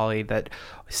 melancholy that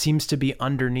seems to be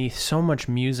underneath so much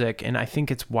music. And I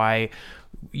think it's why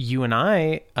you and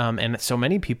I, and so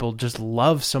many people just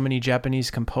love so many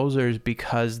Japanese composers,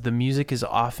 because the music is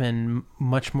often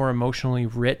much more emotionally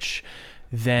rich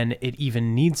than it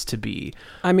even needs to be.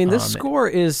 I mean, this score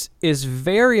is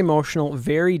very emotional,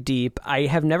 very deep. I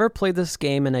have never played this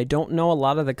game, and I don't know a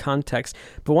lot of the context.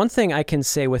 But one thing I can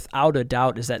say without a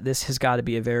doubt is that this has got to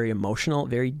be a very emotional,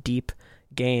 very deep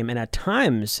game, and at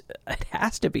times it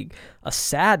has to be a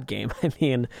sad game. I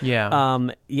mean,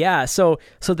 so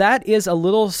that is a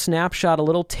little snapshot, a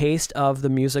little taste of the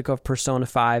music of Persona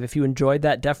 5. If you enjoyed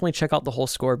that, definitely check out the whole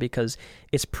score, because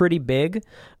it's pretty big,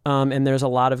 and there's a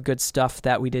lot of good stuff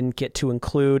that we didn't get to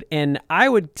include. And I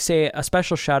would say a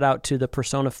special shout out to the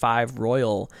Persona 5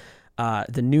 Royal.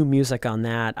 The new music on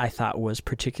that I thought was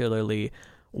particularly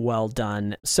well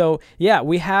done. So yeah,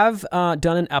 we have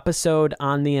done an episode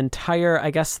on the entire,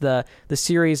 I guess the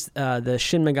series, the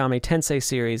Shin Megami Tensei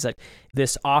series, like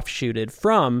this offshooted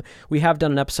from. We have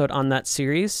done an episode on that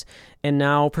series, and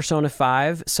now Persona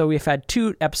 5. So we've had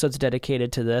 2 episodes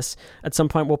dedicated to this. At some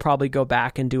point, we'll probably go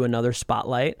back and do another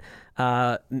spotlight.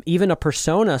 Even a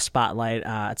Persona spotlight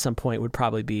at some point would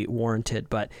probably be warranted.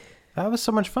 But that was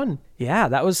so much fun. Yeah,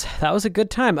 that was a good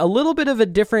time. A little bit of a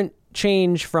different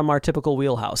change from our typical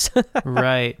wheelhouse.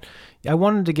 Right. I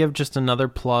wanted to give just another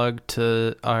plug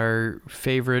to our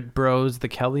favorite bros, the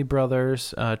Kelly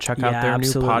brothers. Check out their new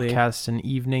podcast, An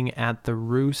Evening at the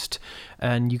Roost.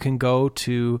 And you can go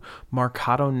to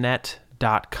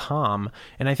marcadonet.com.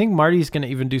 And I think Marty's going to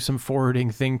even do some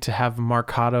forwarding thing to have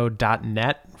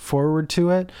marcado.net forward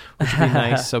to it, which would be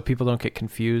nice so people don't get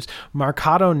confused.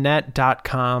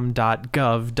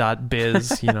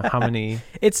 marcadonet.com.gov.biz, how many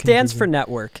it stands for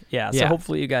network. So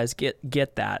hopefully you guys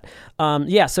get that.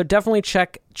 So definitely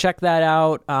check that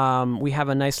out. We have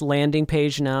a nice landing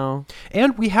page now,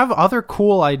 and we have other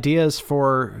cool ideas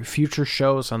for future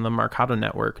shows on the Marcado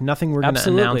Network. Nothing we're going to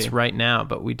announce right now,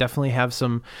 but we definitely have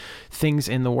some things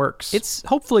in the works. It's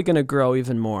hopefully going to grow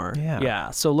even more.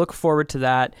 So look forward to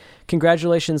that.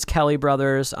 Congratulations, Kelly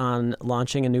Brothers, on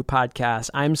launching a new podcast.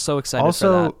 I'm so excited for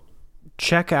that. Also,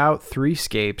 check out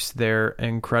Threescapes, their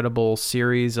incredible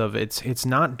series of it's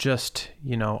not just,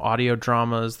 audio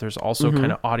dramas. There's also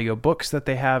kind of audio books that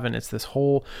they have, and it's this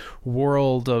whole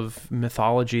world of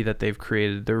mythology that they've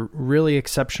created. They're really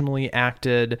exceptionally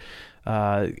acted,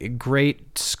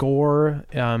 great score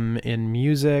in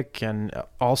music, and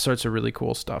all sorts of really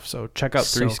cool stuff. So check out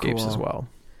Threescapes as well.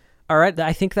 All right,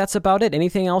 I think that's about it.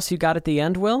 Anything else you got at the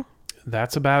end, Will?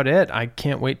 That's about it. I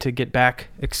can't wait to get back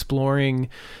exploring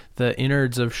the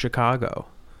innards of Chicago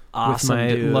with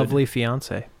my lovely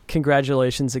fiance.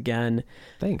 Congratulations again.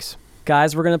 Thanks.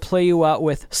 Guys, we're going to play you out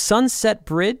with Sunset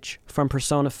Bridge from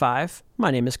Persona 5. My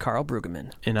name is Carl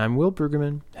Brueggemann. And I'm Will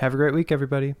Brueggemann. Have a great week,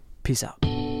 everybody. Peace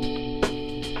out.